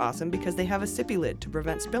glasses are awesome because they have a sippy lid to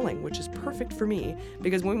prevent spilling, which is perfect for me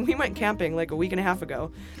because when we went camping like a week and a half ago,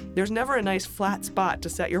 there's never a nice flat spot to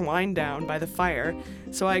set your wine down by the fire.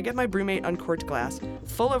 So I get my Brewmate uncorked glass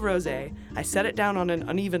full of rosé, I set it down on an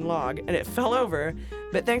uneven log, and it fell over,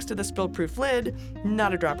 but thanks to the spill-proof lid,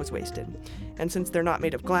 not a drop was wasted. And since they're not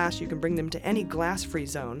made of glass, you can bring them to any glass-free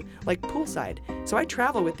zone, like poolside. So I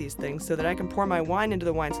travel with these things so that I can pour my wine into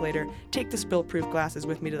the Wine-Solator, take the spill-proof glasses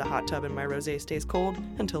with me to the hot tub, and my rosé stays cold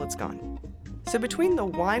until it's gone. So between the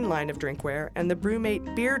wine line of drinkware and the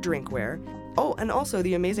Brewmate beer drinkware, oh, and also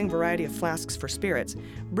the amazing variety of flasks for spirits,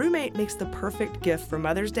 Brewmate makes the perfect gift for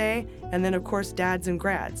Mother's Day, and then of course dads and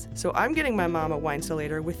grads. So I'm getting my mom a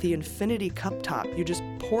Wine-Solator with the infinity cup top. You just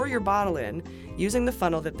pour your bottle in, using the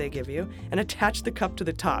funnel that they give you, and attach the cup to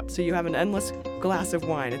the top, so you have an endless glass of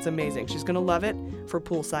wine. It's amazing. She's gonna love it for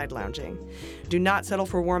poolside lounging. Do not settle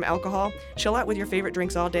for warm alcohol. Chill out with your favorite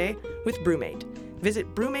drinks all day with Brewmate.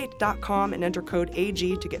 Visit brewmate.com and enter code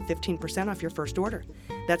AG to get 15% off your first order.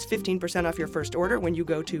 That's 15% off your first order when you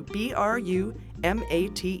go to brumate.com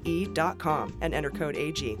and enter code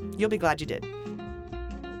AG. You'll be glad you did.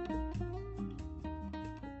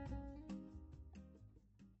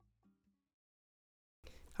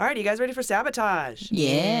 All right, you guys ready for Sabotage?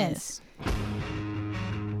 Yes.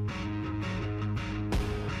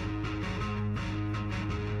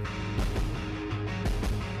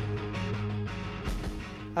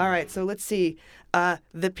 All right, so let's see.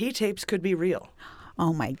 The P-tapes could be real.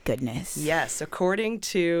 Oh, my goodness. Yes, according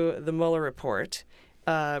to the Mueller report,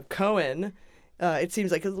 Cohen, it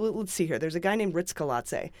seems like, let's see here. There's a guy named Ritz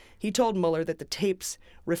Kalatze. He told Mueller that the tapes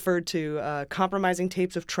referred to compromising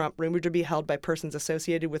tapes of Trump rumored to be held by persons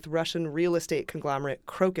associated with Russian real estate conglomerate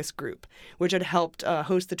Crocus Group, which had helped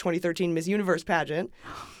host the 2013 Miss Universe pageant.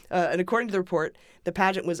 And according to the report, the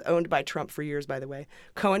pageant was owned by Trump for years, by the way.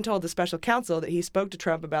 Cohen told the special counsel that he spoke to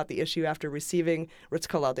Trump about the issue after receiving Ritz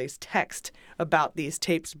Kalatze's text about these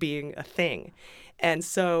tapes being a thing. And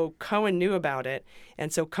so Cohen knew about it,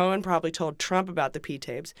 and so Cohen probably told Trump about the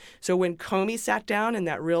P-tapes. So when Comey sat down in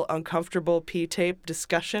that real uncomfortable P-tape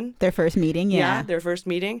discussion... Their first meeting, yeah. Their first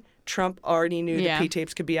meeting, Trump already knew the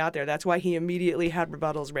P-tapes could be out there. That's why he immediately had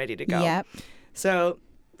rebuttals ready to go. Yep. So...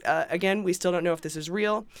 again, we still don't know if this is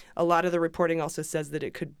real. A lot of the reporting also says that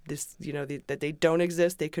it could, that they don't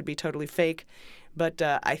exist. They could be totally fake. But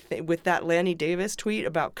I think with that Lanny Davis tweet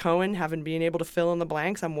about Cohen being able to fill in the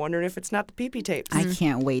blanks, I'm wondering if it's not the PP tapes. I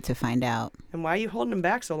can't wait to find out. And why are you holding them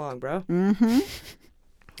back so long, bro? Mm-hmm.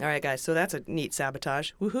 All right, guys. So that's a neat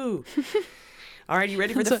sabotage. Woohoo! All right, you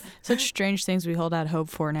ready for such strange things we hold out hope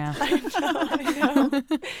for now? I know.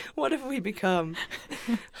 What have we become?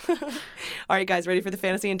 All right, guys, ready for the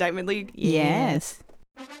Fantasy Indictment League? Yes.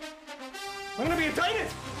 I'm gonna be indicted!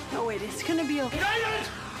 No, wait, it's gonna be okay. Indicted!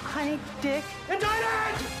 Honey, Dick. Indicted!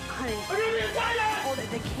 Honey. I'm gonna be indicted! Hold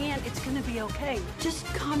it, they can't. It's gonna be okay. Just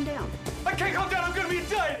calm down. I can't calm down. I'm gonna be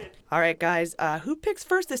indicted! All right, guys. Who picks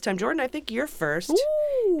first this time? Jordan, I think you're first.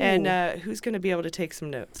 Ooh. And who's going to be able to take some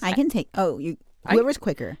notes? I can take... Oh, whoever's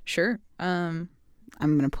quicker. Sure. I'm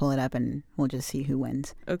going to pull it up and we'll just see who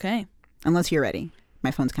wins. Okay. Unless you're ready.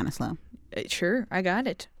 My phone's kind of slow. Sure, I got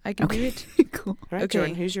it. I can do it. Cool. All right, okay.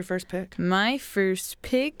 Jordan, who's your first pick? My first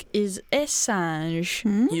pick is Assange.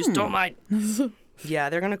 You stole mine. Yeah,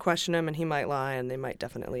 they're going to question him, and he might lie, and they might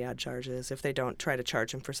definitely add charges if they don't try to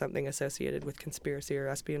charge him for something associated with conspiracy or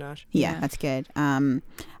espionage. Yeah, that's good. I'm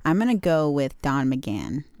going to go with Don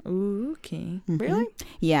McGahn. Ooh, okay. Mm-hmm. Really?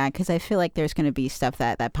 Yeah, because I feel like there's going to be stuff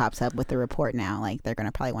that pops up with the report now. Like, they're going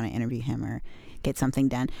to probably want to interview him or get something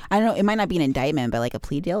done. I don't know. It might not be an indictment, but like a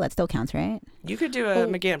plea deal, that still counts, right? You could do a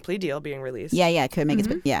McGahn plea deal being released. Yeah. Could make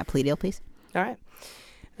it. Plea deal, please. All right.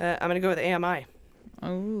 I'm going to go with AMI.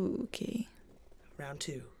 Oh, okay. Round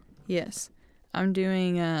 2. Yes. I'm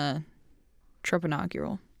doing Trump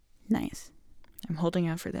inaugural. Nice. I'm holding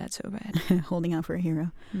out for that so bad. Holding out for a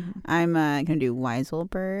hero. Mm-hmm. I'm going to do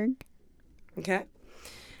Weiselberg. Okay.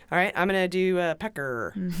 All right. I'm going to do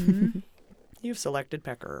Pecker. Mm-hmm. You've selected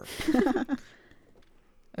Pecker.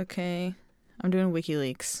 Okay. I'm doing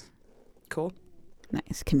WikiLeaks. Cool.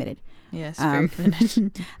 Nice. Committed. Yes, very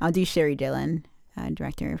committed. I'll do Sherry Dillon,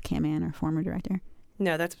 director of Cam-An, or former director.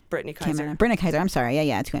 No, that's Brittany Kaiser. Brittany Kaiser. I'm sorry.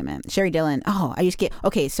 Yeah, that's who I meant. Sherry Dillon. Oh, I just get...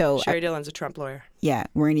 Okay, so... Sherry Dillon's a Trump lawyer. Yeah.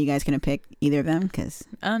 Weren't you guys going to pick either of them? Cause...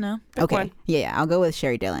 Oh, no. Pick one. Yeah. I'll go with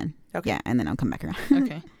Sherry Dillon. Okay. Yeah, and then I'll come back around.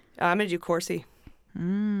 Okay. I'm going to do Corsi.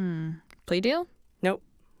 Plea deal? Nope.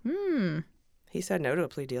 He said no to a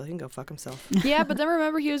plea deal. He can go fuck himself. Yeah, but then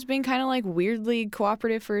remember he was being kind of like weirdly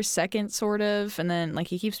cooperative for a second, sort of, and then like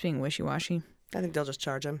he keeps being wishy-washy. I think they'll just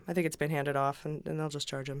charge him. I think it's been handed off, and they'll just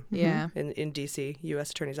charge him. Yeah. In D.C.,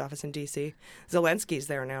 U.S. Attorney's Office in D.C. Zelensky's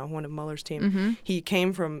there now, one of Mueller's team. Mm-hmm. He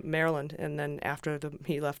came from Maryland, and then after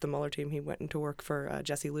he left the Mueller team, he went into work for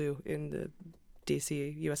Jesse Liu in the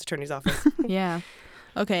D.C. U.S. Attorney's Office. Yeah.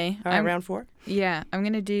 Okay. All right, round 4? Yeah, I'm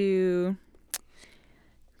going to do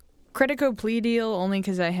Credico plea deal only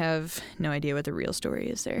because I have no idea what the real story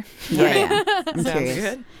is there. Yeah. I'm Sounds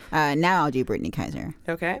curious. good. Now I'll do Brittany Kaiser.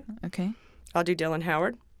 Okay. Okay. I'll do Dylan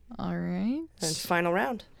Howard. All right. And final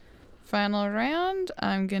round. Final round,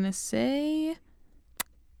 I'm going to say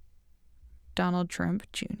Donald Trump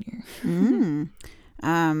Jr. I'm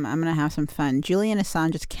going to have some fun. Julian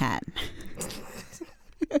Assange's cat.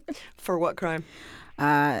 For what crime?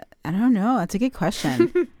 I don't know. That's a good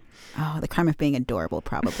question. Oh, the crime of being adorable,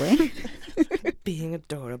 probably. Being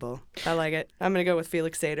adorable. I like it. I'm going to go with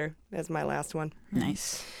Felix Sater as my last one.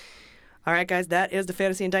 Nice. All right, guys, that is the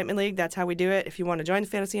Fantasy Indictment League. That's how we do it. If you want to join the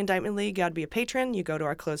Fantasy Indictment League, you got to be a patron. You go to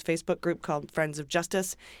our closed Facebook group called Friends of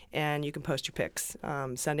Justice, and you can post your picks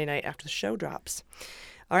Sunday night after the show drops.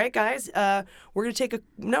 All right, guys, we're going to take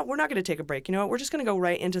we're not going to take a break. You know what? We're just going to go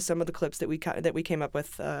right into some of the clips that we came up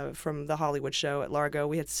with from the Hollywood show at Largo.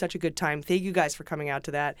 We had such a good time. Thank you guys for coming out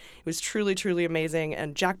to that. It was truly, truly amazing.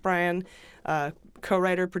 And Jack Bryan,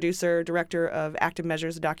 co-writer, producer, director of Active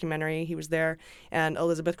Measures, a documentary, he was there. And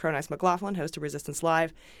Elizabeth Cronise McLaughlin, host of Resistance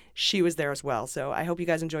Live, she was there as well. So I hope you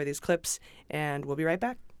guys enjoy these clips, and we'll be right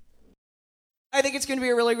back. I think it's going to be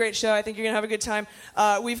a really great show. I think you're going to have a good time.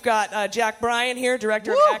 We've got Jack Bryan here,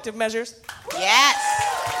 director of Active Measures. Yes.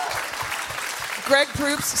 Greg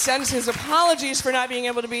Proops sends his apologies for not being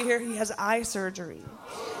able to be here. He has eye surgery.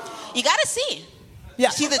 You got to see. Yeah.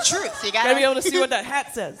 See the truth. You got to be able to see what that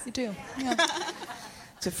hat says. You do. Yeah.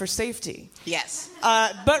 For safety. Yes.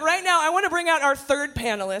 But right now, I want to bring out our third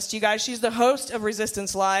panelist. You guys, she's the host of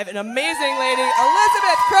Resistance Live, an amazing lady,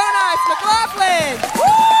 Elizabeth Cronise McLaughlin. Woo!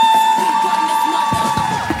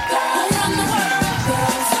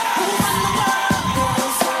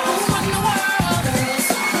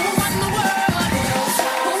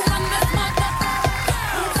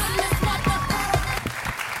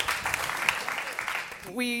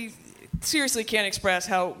 We seriously can't express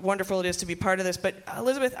how wonderful it is to be part of this. But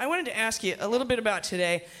Elizabeth, I wanted to ask you a little bit about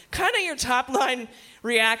today. Kind of your top line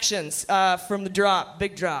reactions from the drop,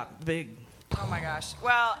 big drop, big. Oh my gosh.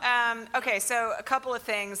 Well, okay, so a couple of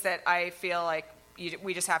things that I feel like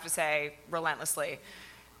we just have to say relentlessly.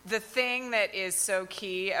 The thing that is so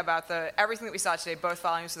key about everything that we saw today, both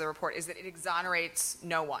volumes of the report, is that it exonerates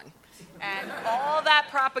no one. And all that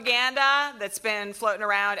propaganda that's been floating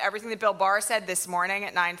around, everything that Bill Barr said this morning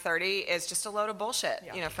at 9:30 is just a load of bullshit,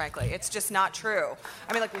 frankly. It's just not true.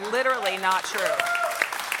 I mean, literally not true.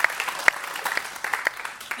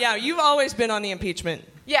 Yeah, you've always been on the impeachment.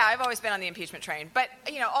 Yeah, I've always been on the impeachment train, but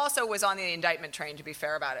also was on the indictment train, to be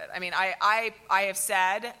fair about it. I mean, I have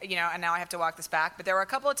said, and now I have to walk this back, but there were a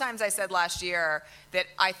couple of times I said last year that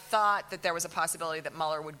I thought that there was a possibility that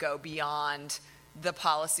Mueller would go beyond the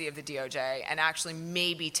policy of the DOJ and actually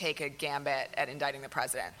maybe take a gambit at indicting the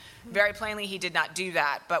president. Very plainly, he did not do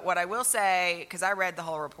that. But what I will say, because I read the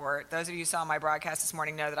whole report, those of you who saw my broadcast this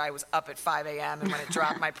morning know that I was up at 5 a.m. and when it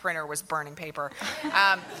dropped, my printer was burning paper.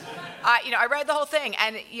 I read the whole thing,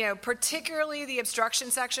 and particularly the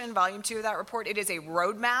obstruction section, volume 2 of that report. It is a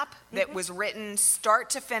roadmap that was written start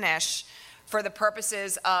to finish for the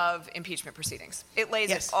purposes of impeachment proceedings. It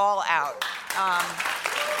lays it all out.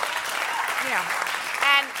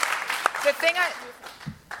 And the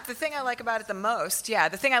thing I like about it the most,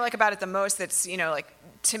 that's, like,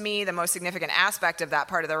 to me, the most significant aspect of that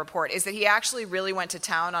part of the report is that he actually really went to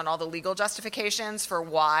town on all the legal justifications for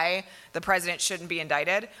why the president shouldn't be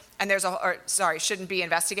indicted, and shouldn't be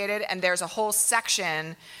investigated. And there's a whole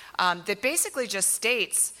section that basically just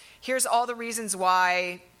states, here's all the reasons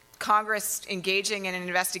why Congress engaging in an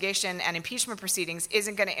investigation and impeachment proceedings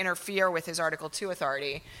isn't going to interfere with his Article 2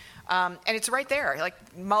 authority. And it's right there. Like,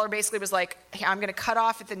 Mueller basically was like, hey, I'm going to cut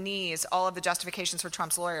off at the knees all of the justifications for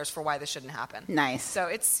Trump's lawyers for why this shouldn't happen. Nice. So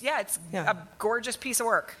it's a gorgeous piece of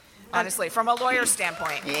work, honestly, from a lawyer's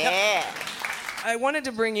standpoint. Yeah. I wanted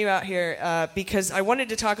to bring you out here because I wanted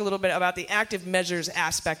to talk a little bit about the active measures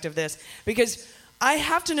aspect of this, because I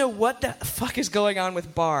have to know what the fuck is going on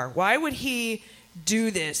with Barr. Why would he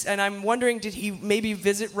do this? And I'm wondering, did he maybe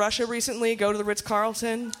visit Russia recently, go to the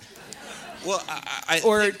Ritz-Carlton? Well,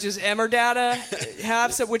 does Emerdata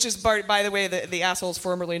have some? Which is, by the way, the assholes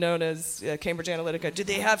formerly known as Cambridge Analytica.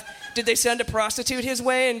 Did they send a prostitute his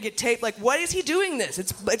way and get taped? Like, what is he doing this?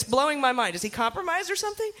 It's blowing my mind. Is he compromised or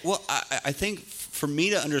something? Well, I think for me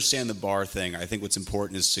to understand the Barr thing, I think what's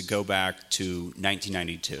important is to go back to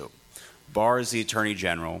 1992. Barr is the Attorney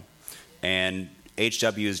General, and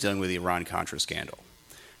HW is dealing with the Iran-Contra scandal.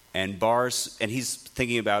 And he's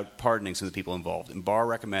thinking about pardoning some of the people involved. And Barr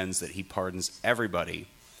recommends that he pardons everybody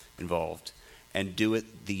involved and do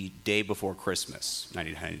it the day before Christmas,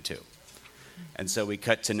 1992. And so we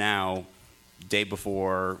cut to now, day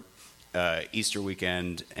before Easter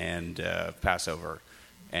weekend and Passover,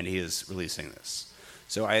 and he is releasing this.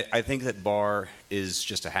 So I think that Barr is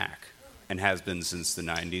just a hack and has been since the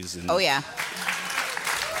 90s. And, oh, yeah.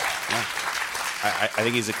 I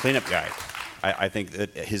think he's a cleanup guy. I think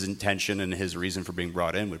that his intention and his reason for being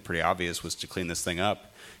brought in was pretty obvious, was to clean this thing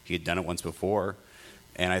up. He had done it once before,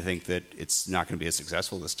 and I think that it's not going to be as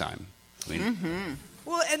successful this time. I mean,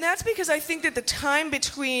 Well, and that's because I think that the time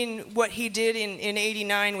between what he did in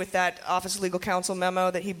 89 with that Office of Legal Counsel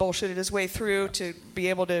memo that he bullshitted his way through to be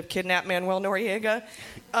able to kidnap Manuel Noriega,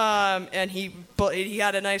 and he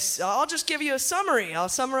had a nice, I'll just give you a summary. I'll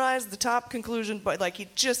summarize the top conclusion, but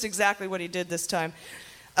like just exactly what he did this time.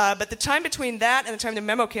 But the time between that and the time the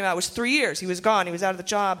memo came out was 3 years. He was gone. He was out of the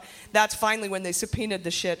job. That's finally when they subpoenaed the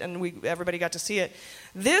shit, and everybody got to see it.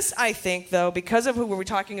 This, I think, though, because of who we were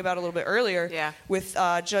talking about a little bit earlier with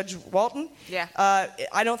Judge Walton,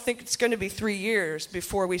 I don't think it's going to be 3 years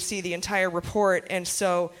before we see the entire report. And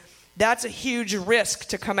so that's a huge risk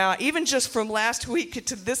to come out, even just from last week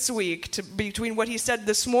to this week, between what he said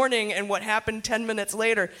this morning and what happened 10 minutes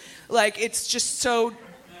later. Like, it's just so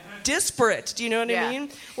disparate. Do you know what I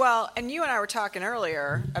mean? Well, and you and I were talking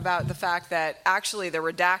earlier about the fact that actually the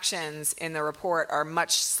redactions in the report are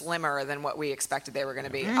much slimmer than what we expected they were going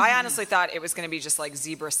to be. I honestly thought it was going to be just like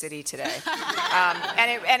Zebra City today.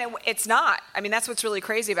 It's not. I mean, that's what's really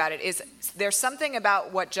crazy about it, is there's something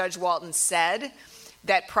about what Judge Walton said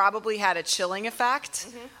that probably had a chilling effect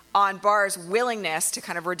on Barr's willingness to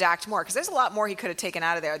kind of redact more, because there's a lot more he could have taken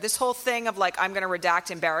out of there. This whole thing of like, I'm going to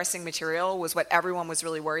redact embarrassing material was what everyone was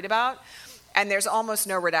really worried about, and there's almost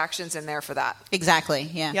no redactions in there for that. Exactly,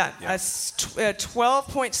 yeah. Yeah,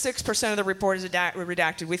 12.6% of the report is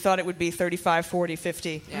redacted. We thought it would be 35, 40,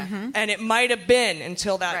 50. Yeah. And it might have been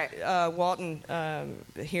until that Walton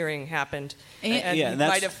hearing happened. And he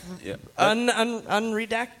might have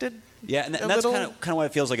unredacted. Yeah, and that's kind of why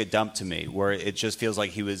it feels like a dump to me, where it just feels like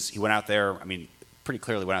he went out there, I mean, pretty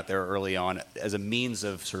clearly went out there early on as a means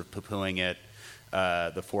of sort of poo-pooing it.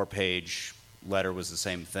 The 4-page letter was the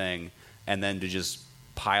same thing, and then to just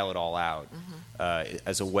pile it all out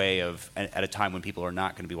as a way of, at a time when people are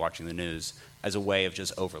not going to be watching the news, as a way of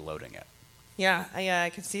just overloading it. Yeah, I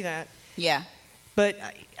can see that. Yeah. But,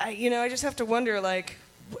 I just have to wonder, like,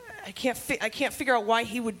 I can't figure out why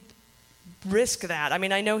he would risk that. I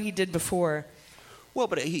mean, I know he did before. Well,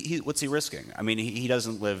 but what's he risking? I mean, he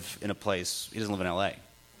doesn't live in a place. He doesn't live in L.A.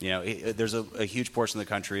 There's a huge portion of the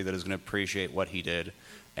country that is going to appreciate what he did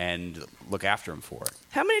and look after him for it.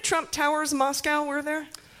 How many Trump towers in Moscow were there?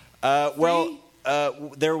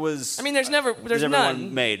 There was. I mean, there's never none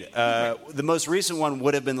one made. The most recent one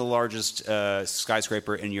would have been the largest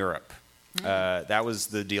skyscraper in Europe. That was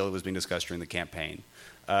the deal that was being discussed during the campaign.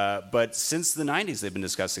 But since the 90s, they've been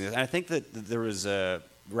discussing it. And I think that there was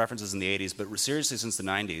references in the 80s, but seriously since the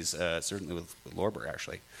 90s, certainly with Lorber,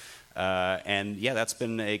 actually. And, yeah, that's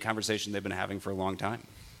been a conversation they've been having for a long time.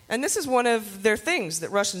 And this is one of their things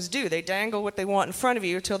that Russians do. They dangle what they want in front of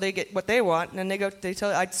you until they get what they want, and then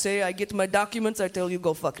I'd say, I get my documents, I tell you,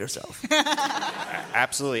 go fuck yourself.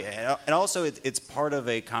 Absolutely. And also, it's part of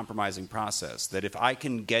a compromising process, that if I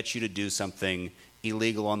can get you to do something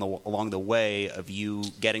illegal along the way of you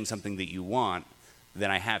getting something that you want,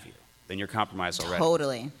 then I have you. Then you're compromised already.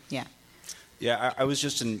 Totally, yeah. Yeah, I was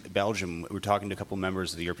just in Belgium. We were talking to a couple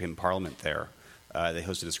members of the European Parliament there. They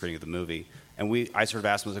hosted a screening of the movie. And I sort of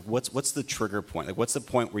asked them, like, what's the trigger point? Like, what's the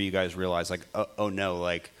point where you guys realize, like, oh no,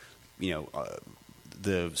 like,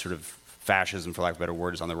 the sort of fascism, for lack of a better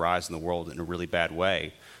word, is on the rise in the world in a really bad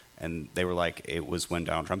way? And they were like, it was when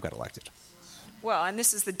Donald Trump got elected. Well, and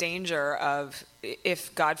this is the danger of,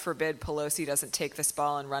 if, God forbid, Pelosi doesn't take this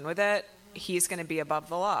ball and run with it, he's going to be above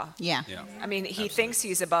the law. Yeah. I mean, he thinks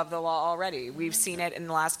he's above the law already. We've seen it in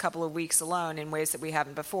the last couple of weeks alone in ways that we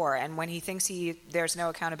haven't before. And when he thinks there's no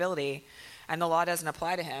accountability and the law doesn't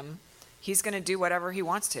apply to him, he's going to do whatever he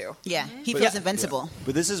wants to. Yeah, he feels invincible. Yeah.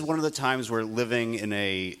 But this is one of the times where living in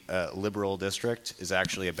a liberal district is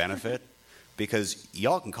actually a benefit, because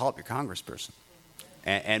y'all can call up your congressperson.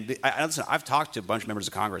 And listen, I've talked to a bunch of members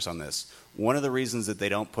of Congress on this. One of the reasons that they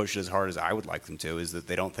don't push it as hard as I would like them to is that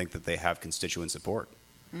they don't think that they have constituent support.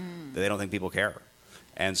 That they don't think people care.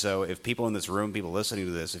 And so if people in this room, people listening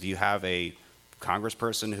to this, if you have a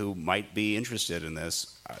congressperson who might be interested in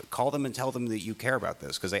this, call them and tell them that you care about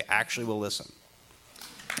this, because they actually will listen.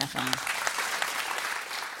 Definitely.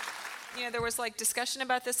 There was discussion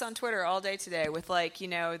about this on Twitter all day today with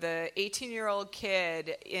the 18-year-old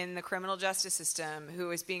kid in the criminal justice system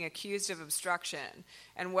who is being accused of obstruction,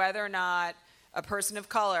 and whether or not a person of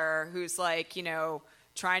color who's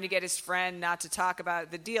trying to get his friend not to talk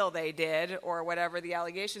about the deal they did or whatever the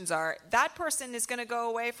allegations are, that person is going to go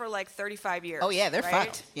away for 35 years. Oh yeah, they're right?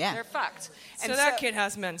 fucked. Yeah, they're fucked. And so that kid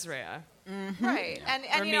has mens rea. Mm-hmm. Right. And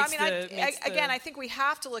I think we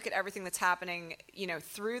have to look at everything that's happening,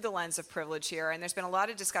 through the lens of privilege here. And there's been a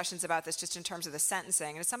lot of discussions about this just in terms of the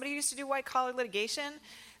sentencing. And as somebody who used to do white-collar litigation,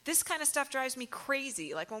 this kind of stuff drives me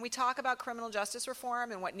crazy. When we talk about criminal justice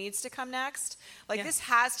reform and what needs to come next, this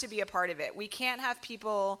has to be a part of it. We can't have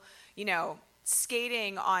people,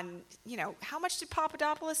 skating on, how much did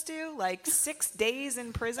Papadopoulos do? 6 days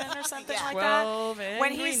in prison or something like that?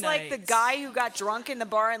 When he's nights. The guy who got drunk in the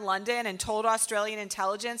bar in London and told Australian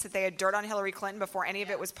intelligence that they had dirt on Hillary Clinton before any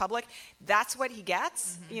of it was public. That's what he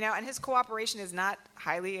gets, and his cooperation is not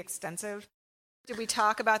highly extensive. Did we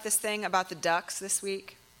talk about this thing about the ducks this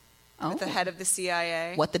week? With the head of the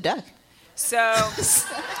CIA? What the duck? So,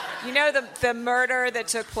 the murder that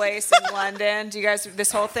took place in London. Do you guys,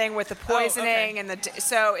 this whole thing with the poisoning and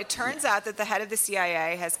so it turns out that the head of the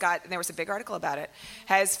CIA has got, and there was a big article about it,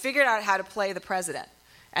 has figured out how to play the president.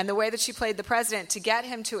 And the way that she played the president to get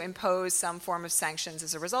him to impose some form of sanctions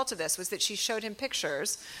as a result of this was that she showed him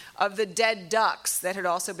pictures of the dead ducks that had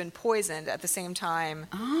also been poisoned at the same time.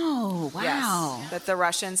 Oh, wow. Yes, that the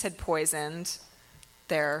Russians had poisoned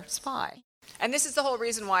their spy. And this is the whole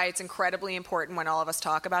reason why it's incredibly important when all of us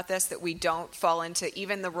talk about this that we don't fall into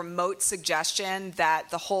even the remote suggestion that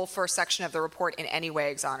the whole first section of the report in any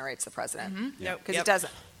way exonerates the president. Mm-hmm. Nope. Because it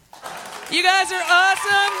doesn't. You guys are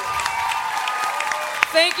awesome.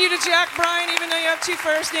 Thank you to Jack Bryan, even though you have two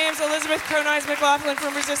first names, Elizabeth Kronise McLaughlin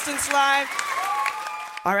from Resistance Live.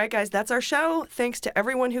 All right, guys, that's our show. Thanks to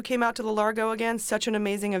everyone who came out to the Largo again. Such an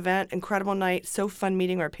amazing event, incredible night. So fun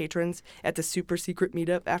meeting our patrons at the super secret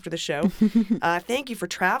meetup after the show. Thank you for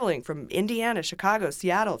traveling from Indiana, Chicago,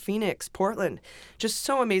 Seattle, Phoenix, Portland. Just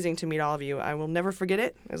so amazing to meet all of you. I will never forget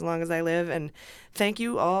it as long as I live. And thank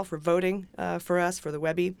you all for voting for us for the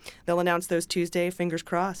Webby. They'll announce those Tuesday, fingers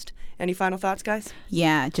crossed. Any final thoughts, guys?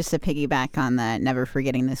 Yeah, just to piggyback on the never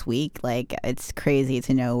forgetting this week, it's crazy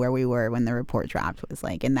to know where we were when the report dropped. It was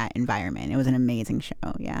in that environment. It was an amazing show.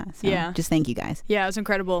 Yeah. So just thank you guys. Yeah, it was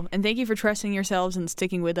incredible. And thank you for trusting yourselves and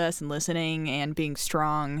sticking with us and listening and being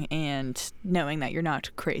strong and knowing that you're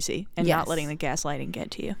not crazy and not letting the gaslighting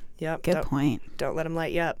get to you. Yep. Good point. Don't let them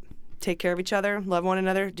light you up. Take care of each other, love one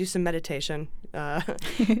another, do some meditation, have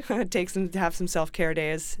some self-care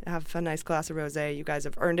days, have a nice glass of rosé. You guys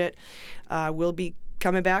have earned it. We'll be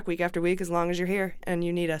coming back week after week as long as you're here and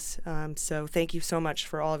you need us. So thank you so much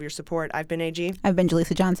for all of your support. I've been AG. I've been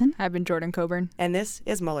Jaleesa Johnson. I've been Jordan Coburn. And this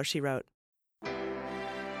is Mueller, She Wrote.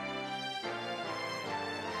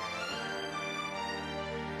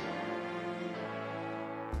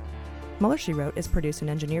 Mueller, She Wrote is produced and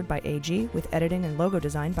engineered by AG with editing and logo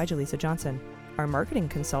design by Jaleesa Johnson. Our marketing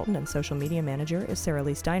consultant and social media manager is Sarah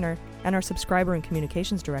Lee Steiner, and our subscriber and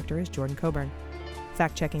communications director is Jordan Coburn.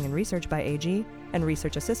 Fact-checking and research by AG, and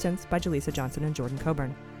research assistance by Jaleesa Johnson and Jordan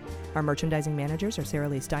Coburn. Our merchandising managers are Sarah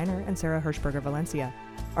Lee Steiner and Sarah Hirschberger Valencia.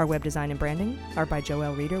 Our web design and branding are by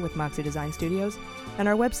Joelle Reeder with Moxie Design Studios, and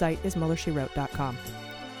our website is MullerSheWrote.com.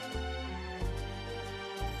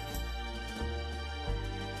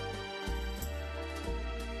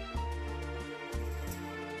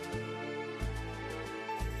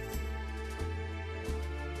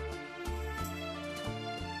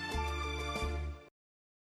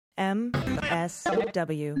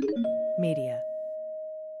 MSW Media.